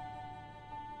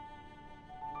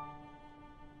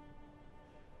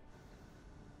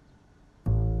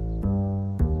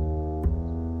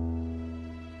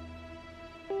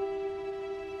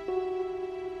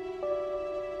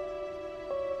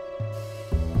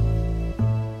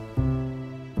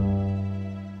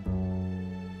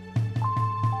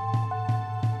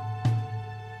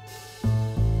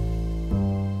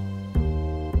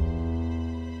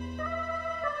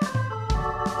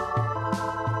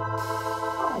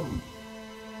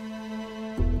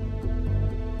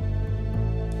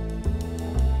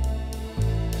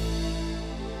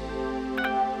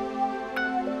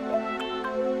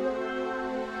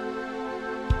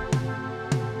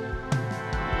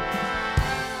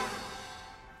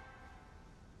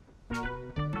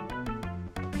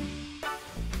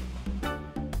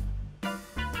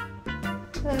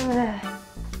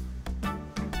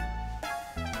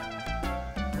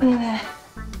薇薇，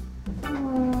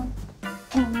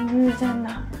我们这是在哪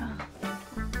儿啊？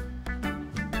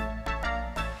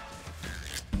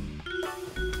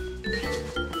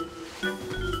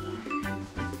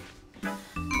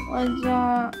我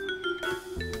家。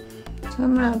咱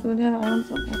们俩昨天晚上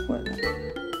怎么回来的？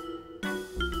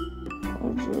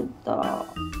不知道。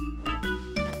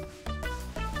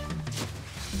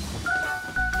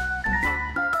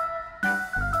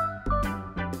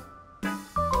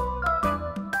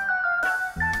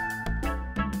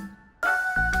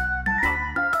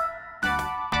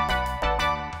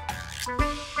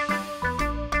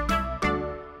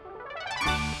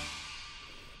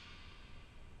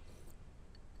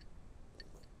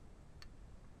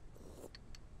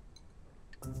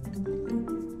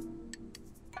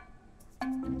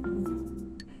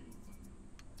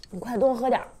你快多喝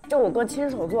点，这我哥亲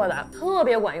手做的，特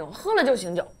别管用，喝了就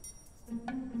醒酒。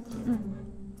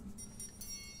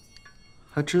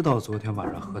还知道昨天晚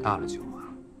上喝大了酒啊？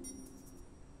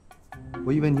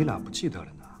我以为你俩不记得了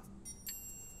呢。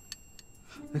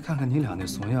哎，看看你俩那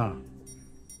怂样，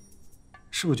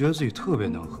是不是觉得自己特别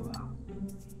能喝啊？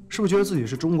是不是觉得自己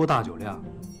是中国大酒量？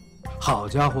好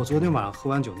家伙，昨天晚上喝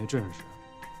完酒那阵势，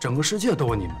整个世界都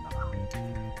是你们的了。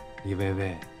李薇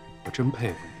薇，我真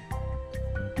佩服你。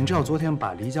你知道昨天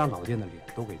把黎家老店的脸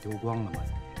都给丢光了吗？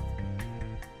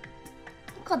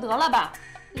可得了吧，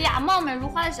俩貌美如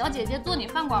花的小姐姐坐你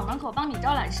饭馆门口帮你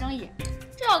招揽生意，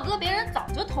这要搁别人早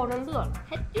就偷着乐了，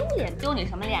还丢脸？丢你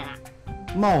什么脸啊？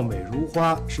貌美如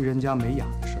花是人家美雅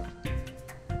的事儿。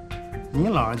你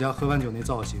老人家喝完酒那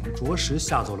造型，着实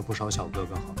吓走了不少小哥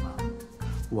哥，好吗？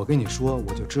我跟你说，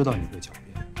我就知道你会狡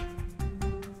辩。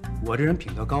我这人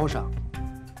品德高尚，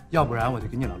要不然我就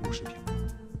给你俩录视频。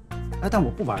哎，但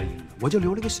我不玩阴的，我就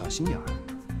留了一个小心眼儿。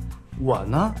我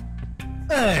呢，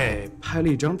哎，拍了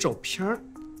一张照片儿，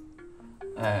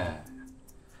哎，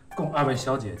供二位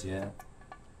小姐姐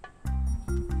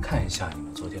看一下你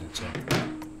们昨天的作品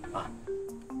啊。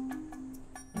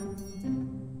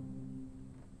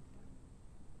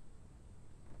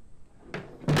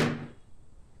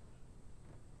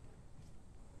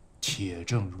铁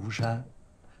证如山，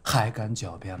还敢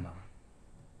狡辩吗？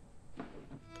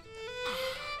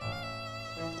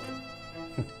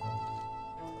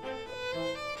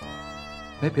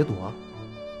哎，别躲！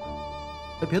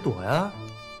哎，别躲呀！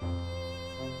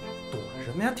躲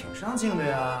什么呀？挺上镜的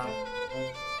呀！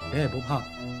脸也不胖，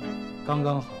刚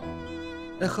刚好。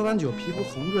哎，喝完酒皮肤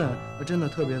红润，真的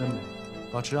特别的美，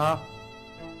保持啊！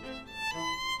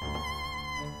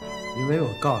李薇，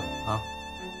我告诉你啊，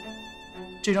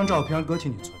这张照片哥替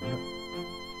你存着，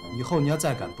以后你要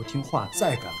再敢不听话，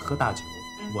再敢喝大酒，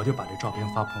我就把这照片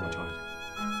发朋友圈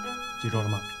去，记住了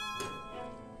吗？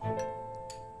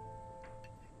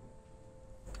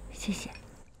谢谢。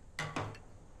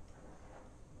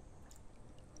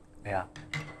哎呀，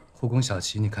护工小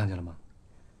齐你看见了吗？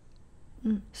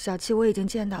小齐我已经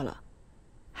见到了，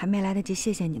还没来得及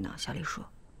谢谢你呢，小丽叔。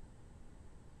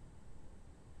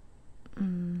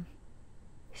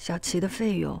小齐的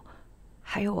费用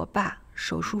还有我爸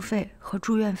手术费和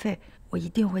住院费，我一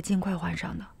定会尽快还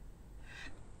上的。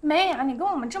梅雅，你跟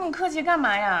我们这么客气干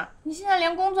嘛呀？你现在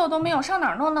连工作都没有，上哪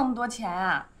儿弄那么多钱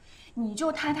啊？你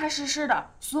就踏踏实实的，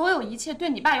所有一切对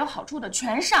你爸有好处的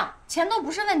全上，钱都不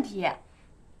是问题。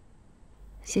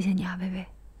谢谢你啊，薇薇。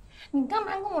你干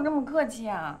嘛跟我这么客气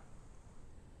啊？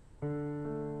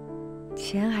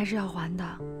钱还是要还的。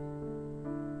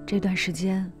这段时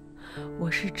间，我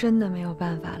是真的没有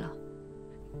办法了，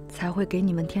才会给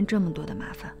你们添这么多的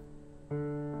麻烦。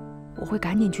我会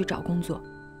赶紧去找工作，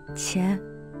钱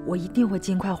我一定会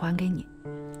尽快还给你。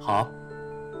好，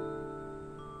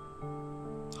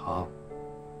好，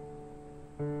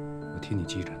我替你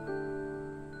记着呢。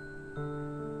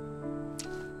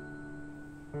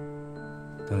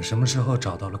等什么时候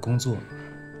找到了工作，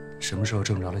什么时候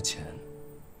挣着了钱，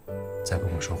再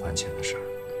跟我说还钱的事儿。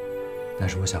但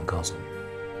是我想告诉你，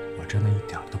我真的一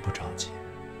点都不着急，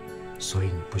所以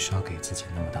你不需要给自己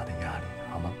那么大的压力，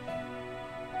好吗？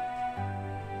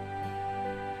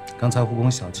刚才护工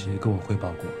小齐跟我汇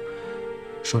报过，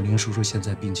说林叔叔现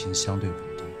在病情相对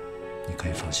稳定，你可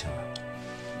以放心了。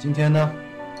今天呢，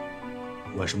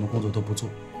我什么工作都不做，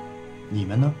你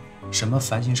们呢，什么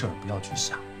烦心事儿不要去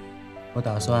想。我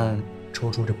打算抽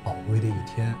出这宝贵的一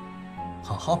天，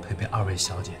好好陪陪二位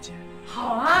小姐姐。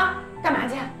好啊，干嘛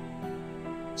去？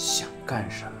想干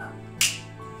什么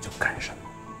就干什么。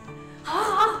好，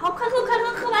好，好，好，快喝，快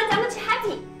喝，喝完咱们去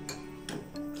happy。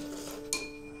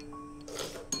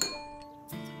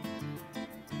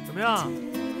怎么样？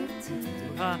怎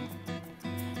么看？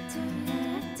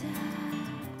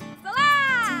走啦！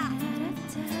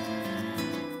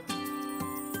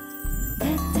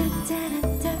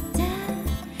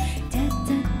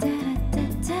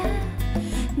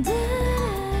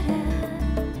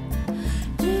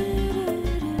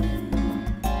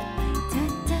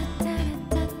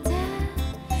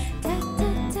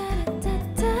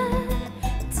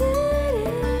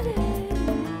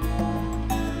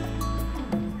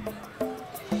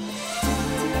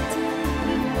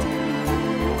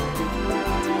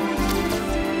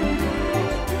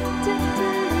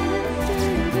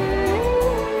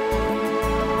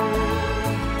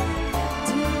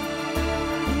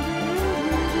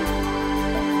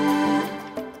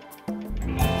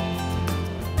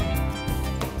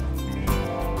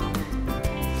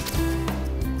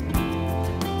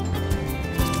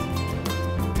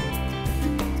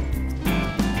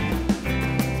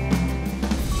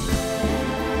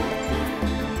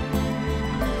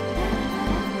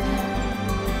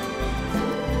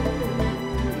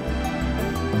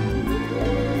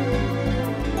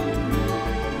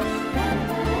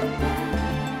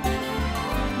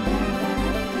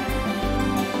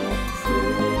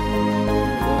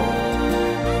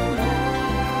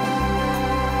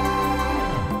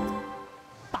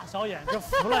小眼就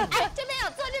服了你。哎，这边有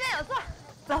座，这边有座，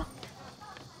走。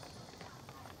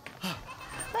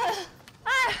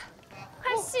哎，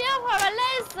快歇会儿吧，累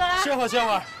死了。歇会儿，歇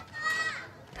会儿。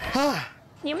哎，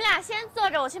你们俩先坐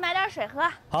着，我去买点水喝。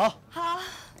好。好。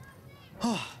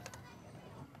啊。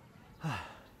哎，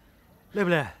累不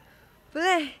累？不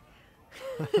累。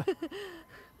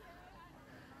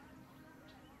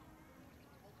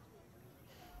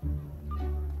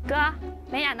哥，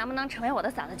梅雅能不能成为我的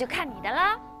嫂子，就看你的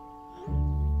了。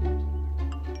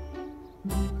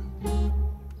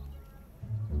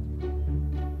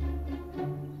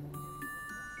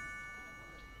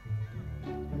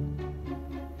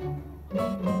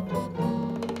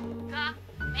哥，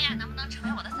梅雅能不能成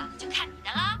为我的嫂子，就看你的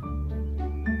了。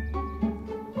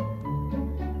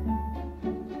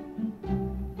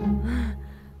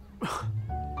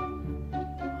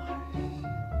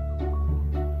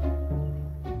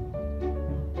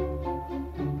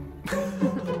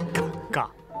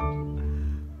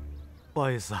不好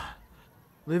意思啊，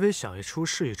微微想一出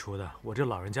是一出的，我这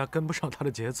老人家跟不上她的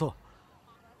节奏。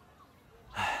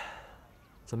哎，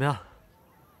怎么样，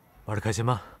玩得开心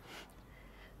吗？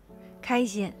开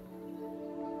心。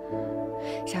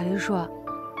小黎说，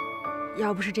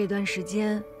要不是这段时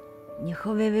间你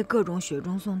和微微各种雪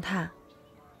中送炭，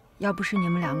要不是你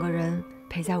们两个人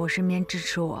陪在我身边支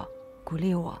持我、鼓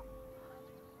励我，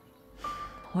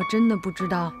我真的不知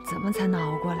道怎么才能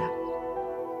熬过来。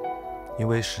因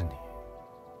为是你，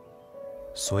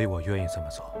所以我愿意这么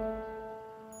做。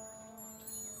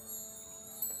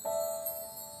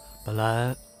本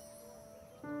来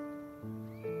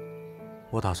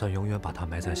我打算永远把它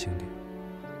埋在心里，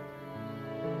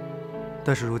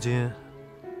但是如今，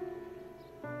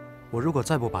我如果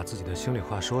再不把自己的心里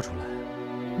话说出来，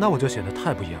那我就显得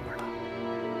太不爷们儿了。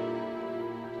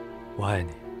我爱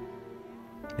你，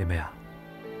林梅雅。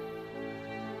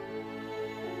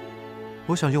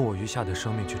我想用我余下的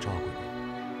生命去照顾你，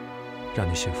让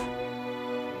你幸福。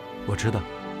我知道，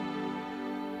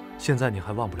现在你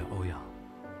还忘不了欧阳。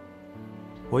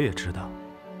我也知道，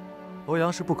欧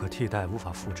阳是不可替代、无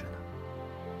法复制的。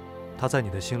他在你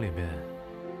的心里面，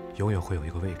永远会有一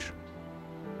个位置。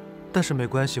但是没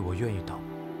关系，我愿意等。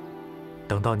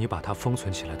等到你把它封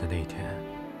存起来的那一天，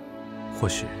或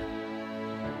许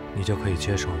你就可以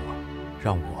接受我，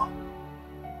让我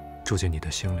住进你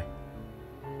的心里。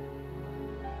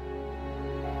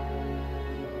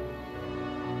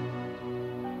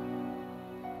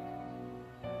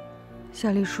小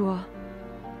丽叔，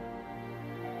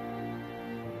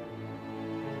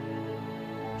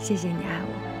谢谢你爱我，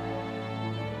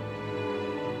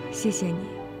谢谢你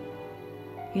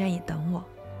愿意等我。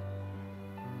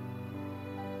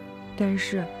但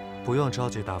是不用着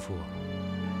急答复我，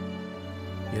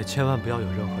也千万不要有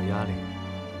任何压力。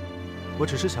我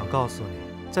只是想告诉你，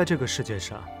在这个世界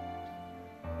上，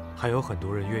还有很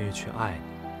多人愿意去爱你，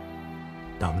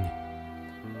等你。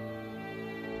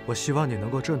我希望你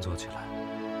能够振作起来，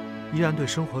依然对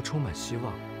生活充满希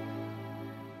望。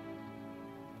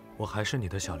我还是你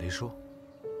的小黎叔，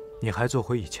你还做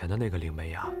回以前的那个林美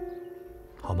雅，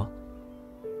好吗？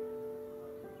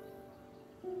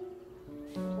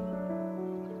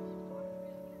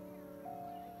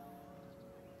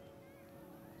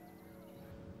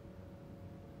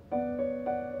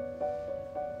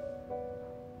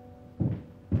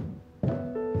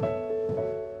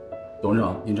董事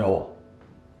长，您找我。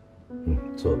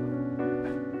坐。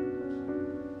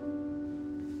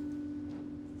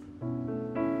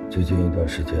最近一段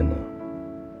时间呢，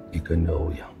你跟着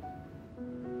欧阳，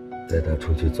带他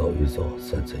出去走一走，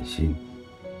散散心。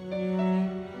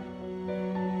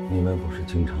你们不是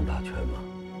经常打拳吗？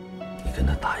你跟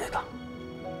他打一打。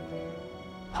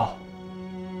好。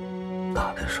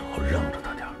打的时候让着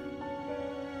他点儿。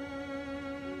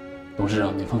董事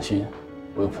长，您放心，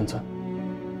我有分寸。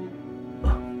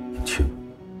去。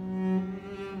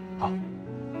好。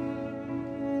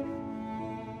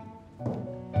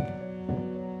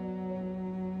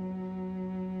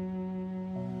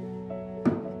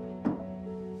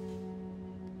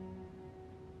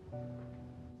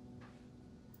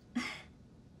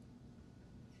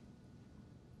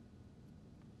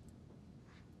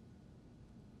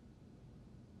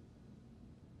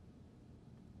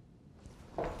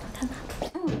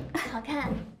好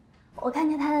看。我看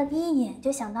见他的第一眼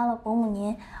就想到了伯母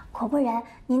您，果不然，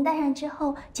您戴上之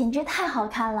后简直太好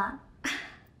看了。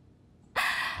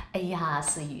哎呀，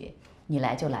思雨，你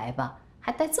来就来吧，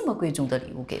还带这么贵重的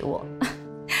礼物给我，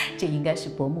这应该是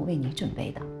伯母为你准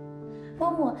备的。伯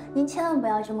母，您千万不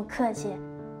要这么客气，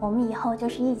我们以后就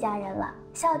是一家人了，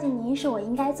孝敬您是我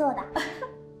应该做的。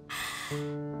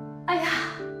哎呀，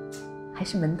还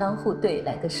是门当户对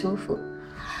来得舒服。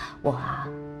我啊，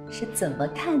是怎么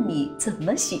看你怎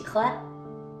么喜欢。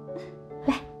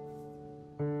来，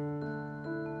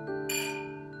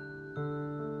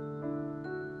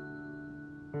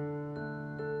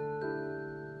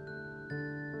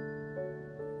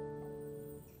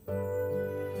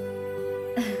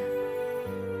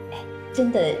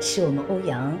真的是我们欧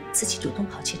阳自己主动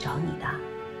跑去找你的。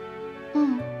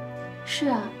是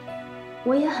啊，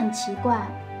我也很奇怪，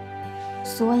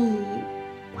所以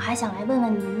我还想来问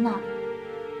问您呢，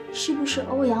是不是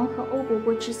欧阳和欧伯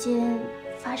伯之间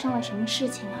发生了什么事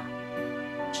情啊？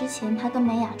之前他跟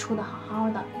美雅处得好好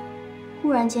的，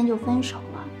忽然间就分手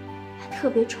了，还特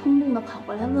别冲动地跑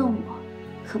过来问我，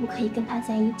可不可以跟他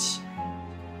在一起？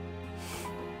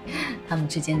他们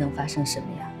之间能发生什么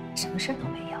呀？什么事儿都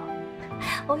没有。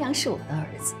欧阳是我的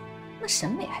儿子，那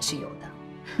审美还是有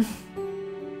的。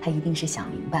他一定是想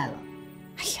明白了。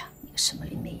哎呀，那个什么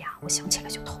林美雅，我想起来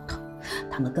就头疼。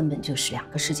他们根本就是两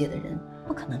个世界的人，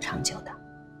不可能长久的。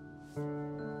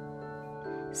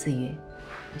思雨，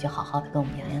你就好好的跟我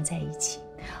们洋洋在一起，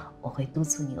我会督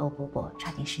促你欧伯伯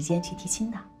抓紧时间去提亲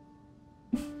的。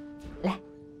来。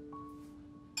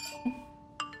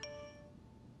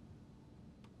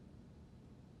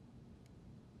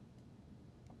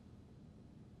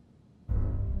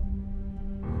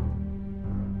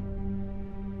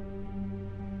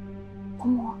伯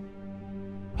母，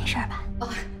没事吧？哦，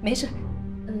没事。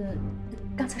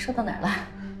刚才说到哪儿了？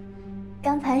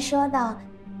刚才说到，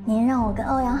您让我跟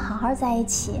欧阳好好在一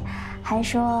起，还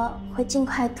说会尽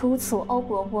快督促欧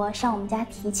伯伯上我们家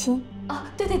提亲。哦，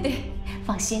对对对，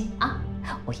放心啊，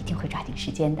我一定会抓紧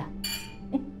时间的。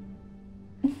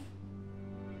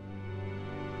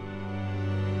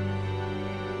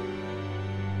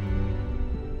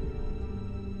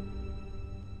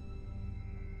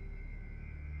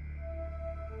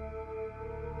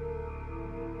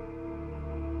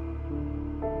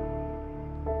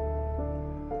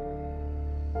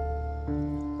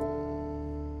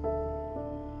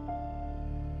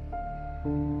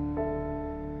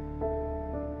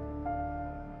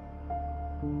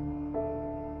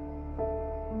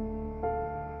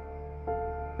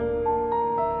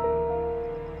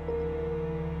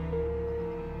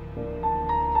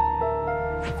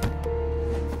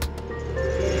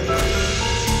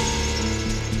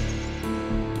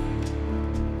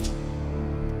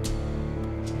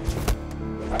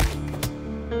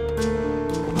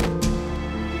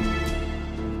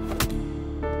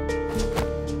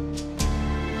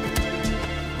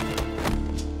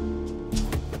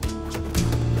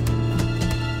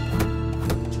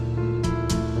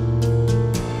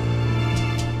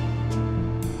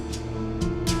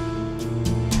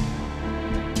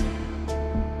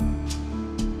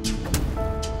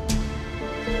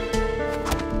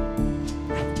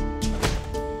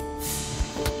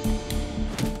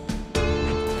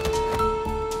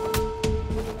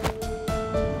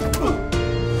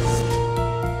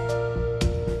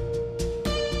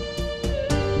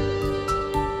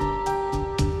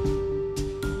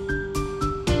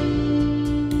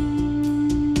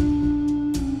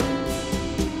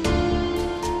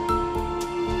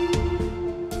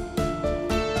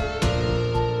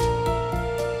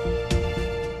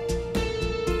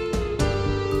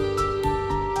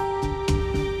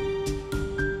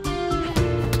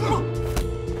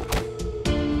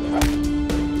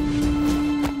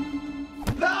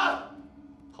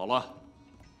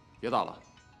打了，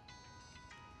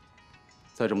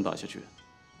再这么打下去，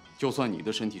就算你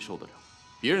的身体受得了，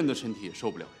别人的身体也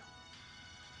受不了呀。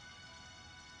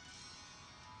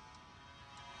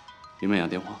林美雅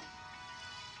电话，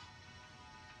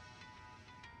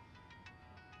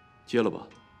接了吧。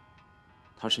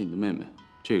她是你的妹妹，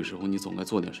这个时候你总该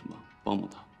做点什么，帮帮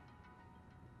她。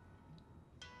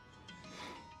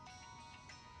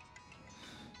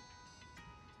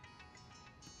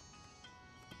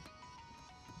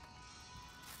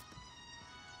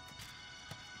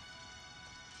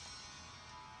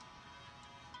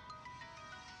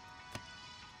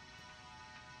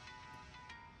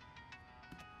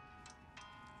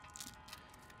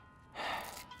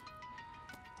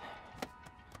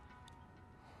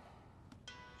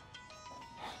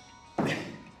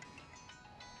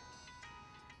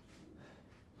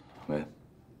 喂，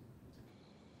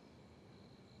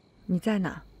你在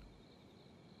哪？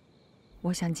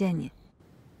我想见你。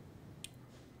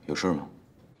有事吗？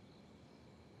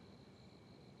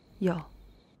有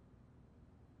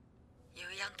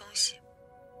一样东西，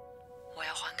我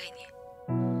要还给你。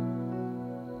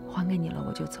还给你了，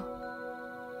我就走，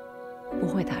不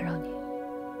会打扰你。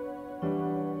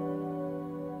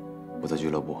我在俱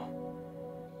乐部。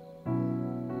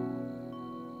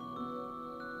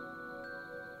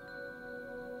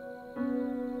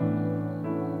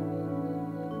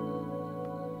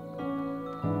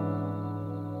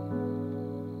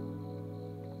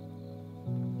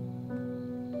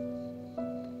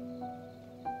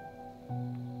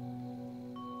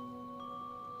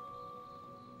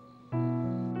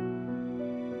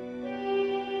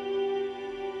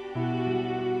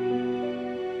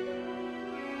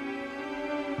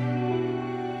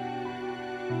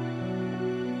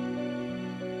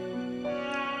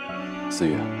 思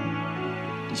雨，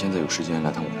你现在有时间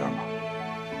来趟我这儿吗？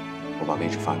我把位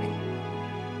置发给你。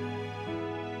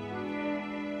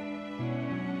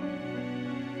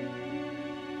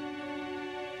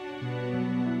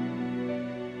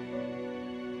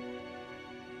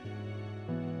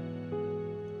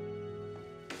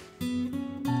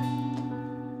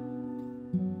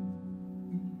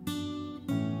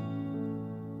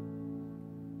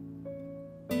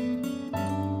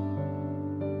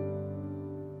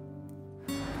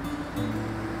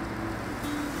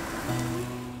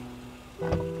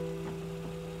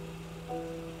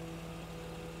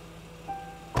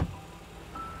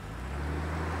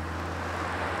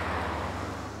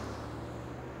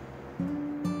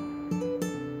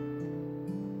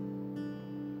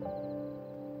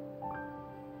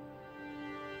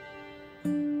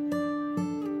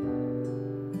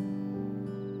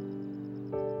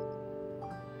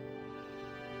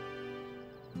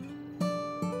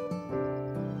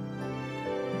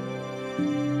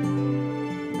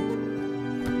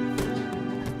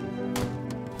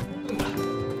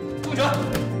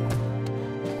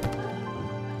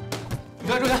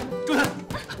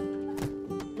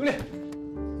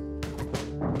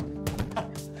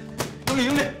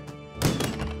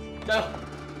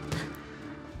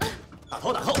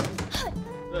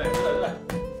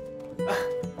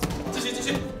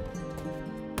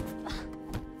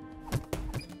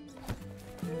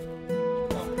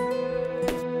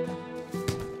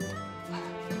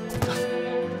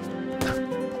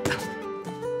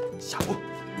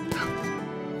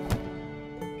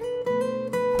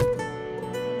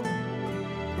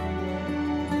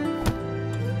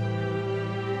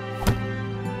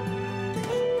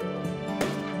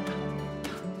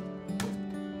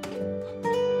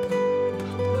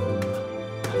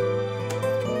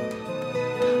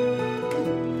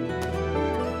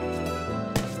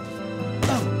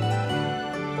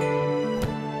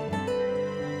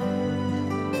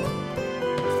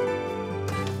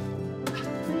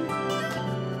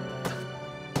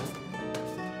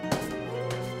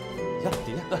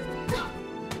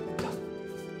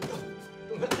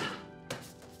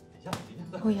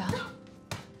欧阳，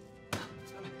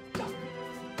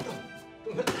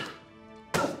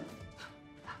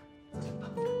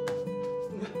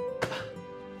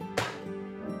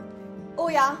欧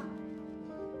阳，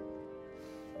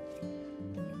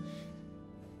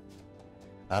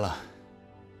来了，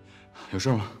有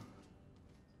事吗？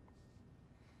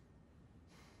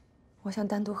我想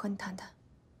单独和你谈谈。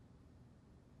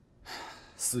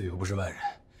思雨又不是外人，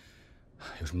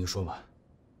有什么就说吧。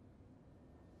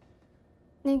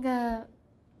 那个，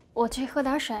我去喝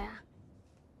点水啊。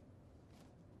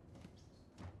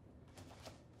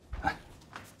哎，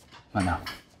慢点。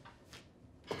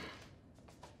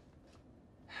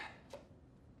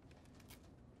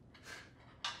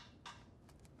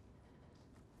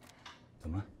怎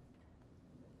么了？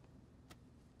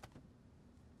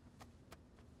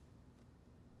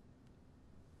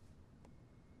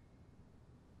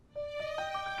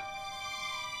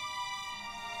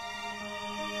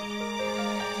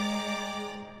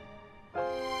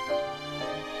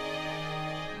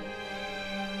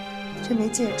这枚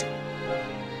戒指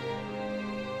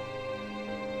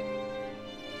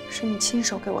是你亲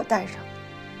手给我戴上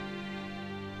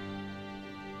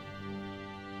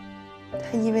的，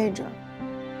它意味着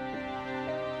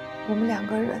我们2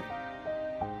个人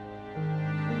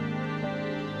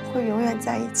会永远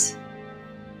在一起，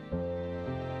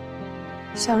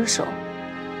相守、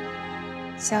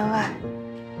相爱。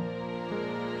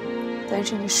但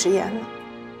是你食言了，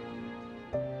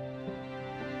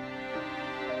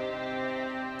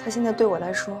它现在对我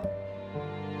来说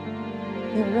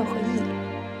没有任何意义，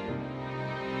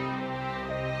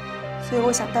所以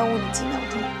我想耽误你几秒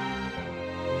钟。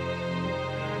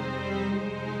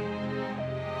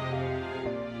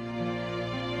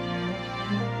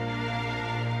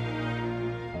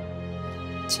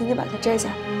请你把它摘下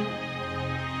来，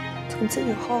从此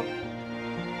以后，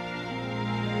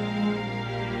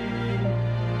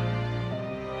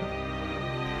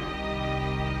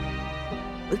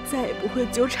我再也不会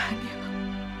纠缠你了。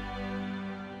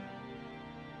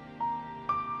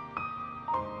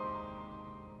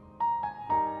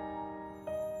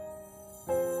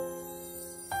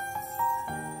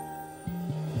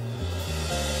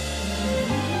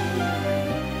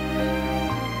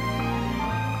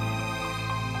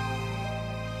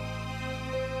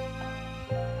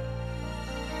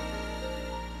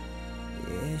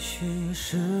也许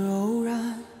是偶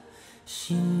然，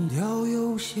心跳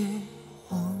有些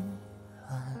慌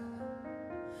乱，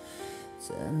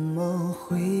怎么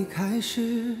会开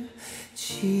始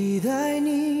期待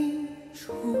你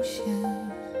出现？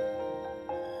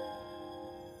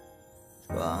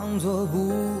装作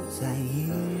不在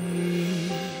意，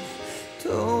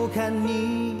偷看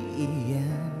你一眼，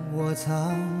我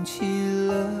藏起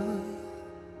了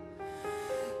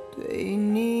对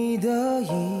你的依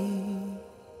恋。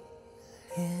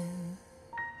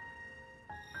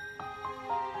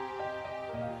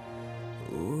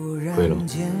忽然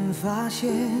间发现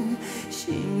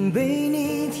心被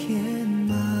你填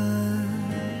满，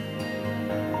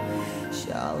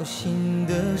小心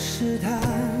的试探，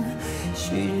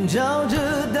寻找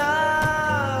着答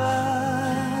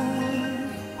案，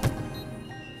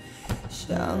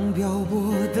像漂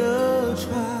泊的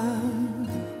船，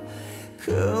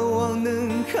渴望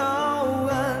能靠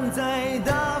岸，再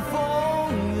大风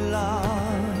浪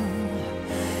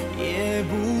也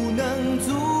不能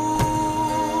阻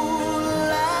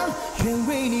拦。愿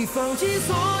为你放弃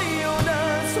所有的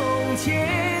从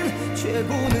前，却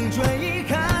不能转移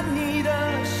看你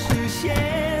的视线。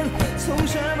从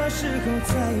什么时候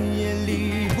再也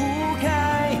离不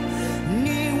开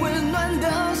你温暖的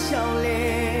笑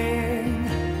脸？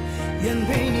愿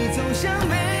陪你走向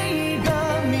每一个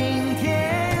明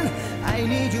天，爱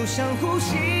你就像呼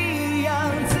吸一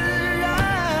样自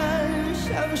然，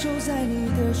享受在你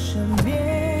的身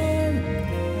边，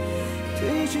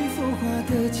褪去浮华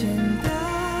的简单，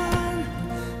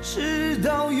直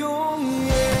到永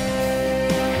远。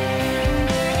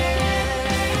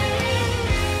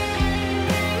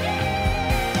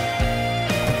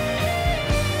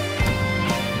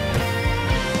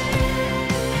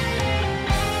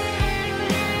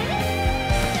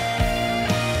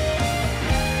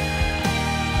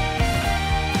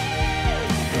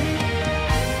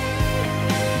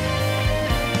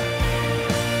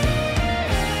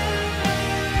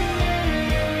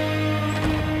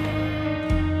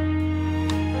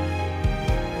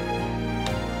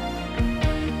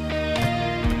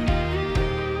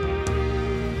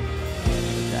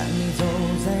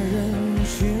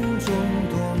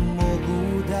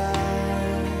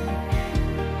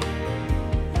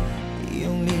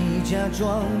假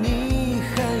装你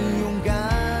很勇敢，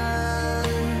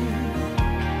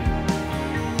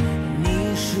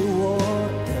你是我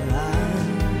的岸，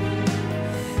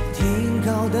停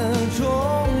靠的终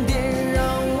点，让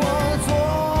我做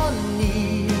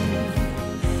你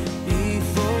避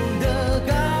风的港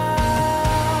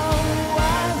湾。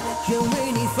愿为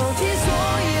你放弃所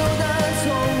有的从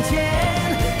前，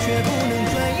却不能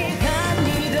转移看你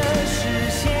的视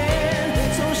线。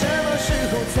从什么时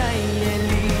候再也离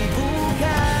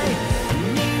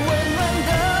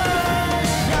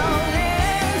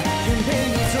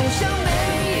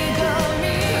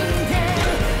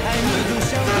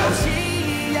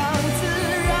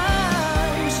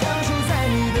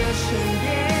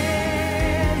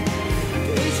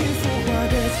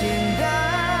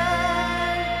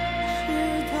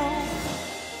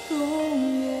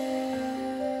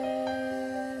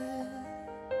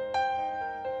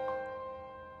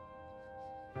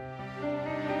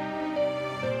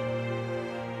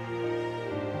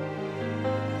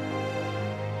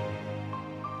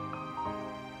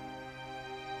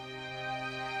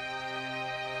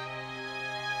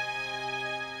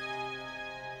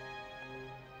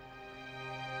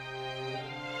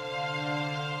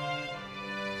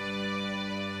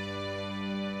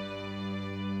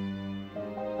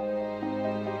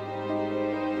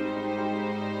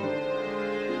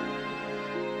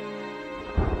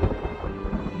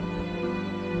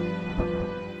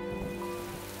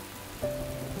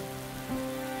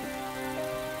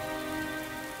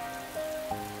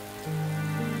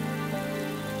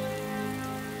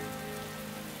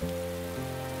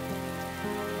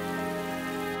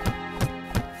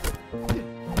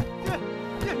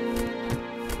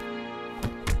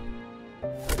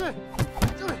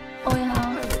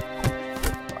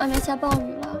下暴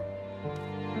雨了。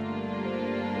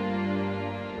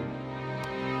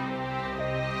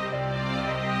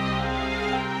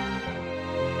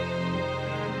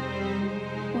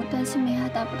我担心梅亚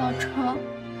打不到车。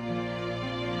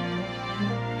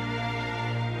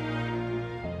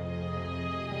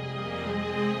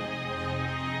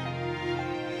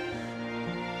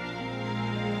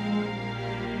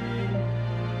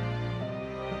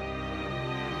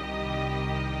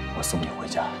我送你回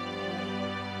家。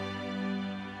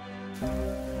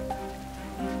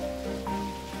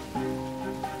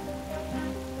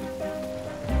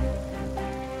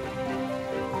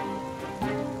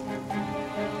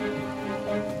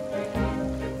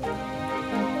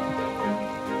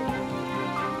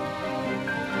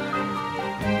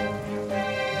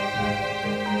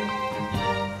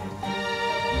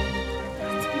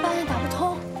怎么办呀？打不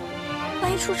通，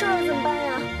万一出事了怎么办呀？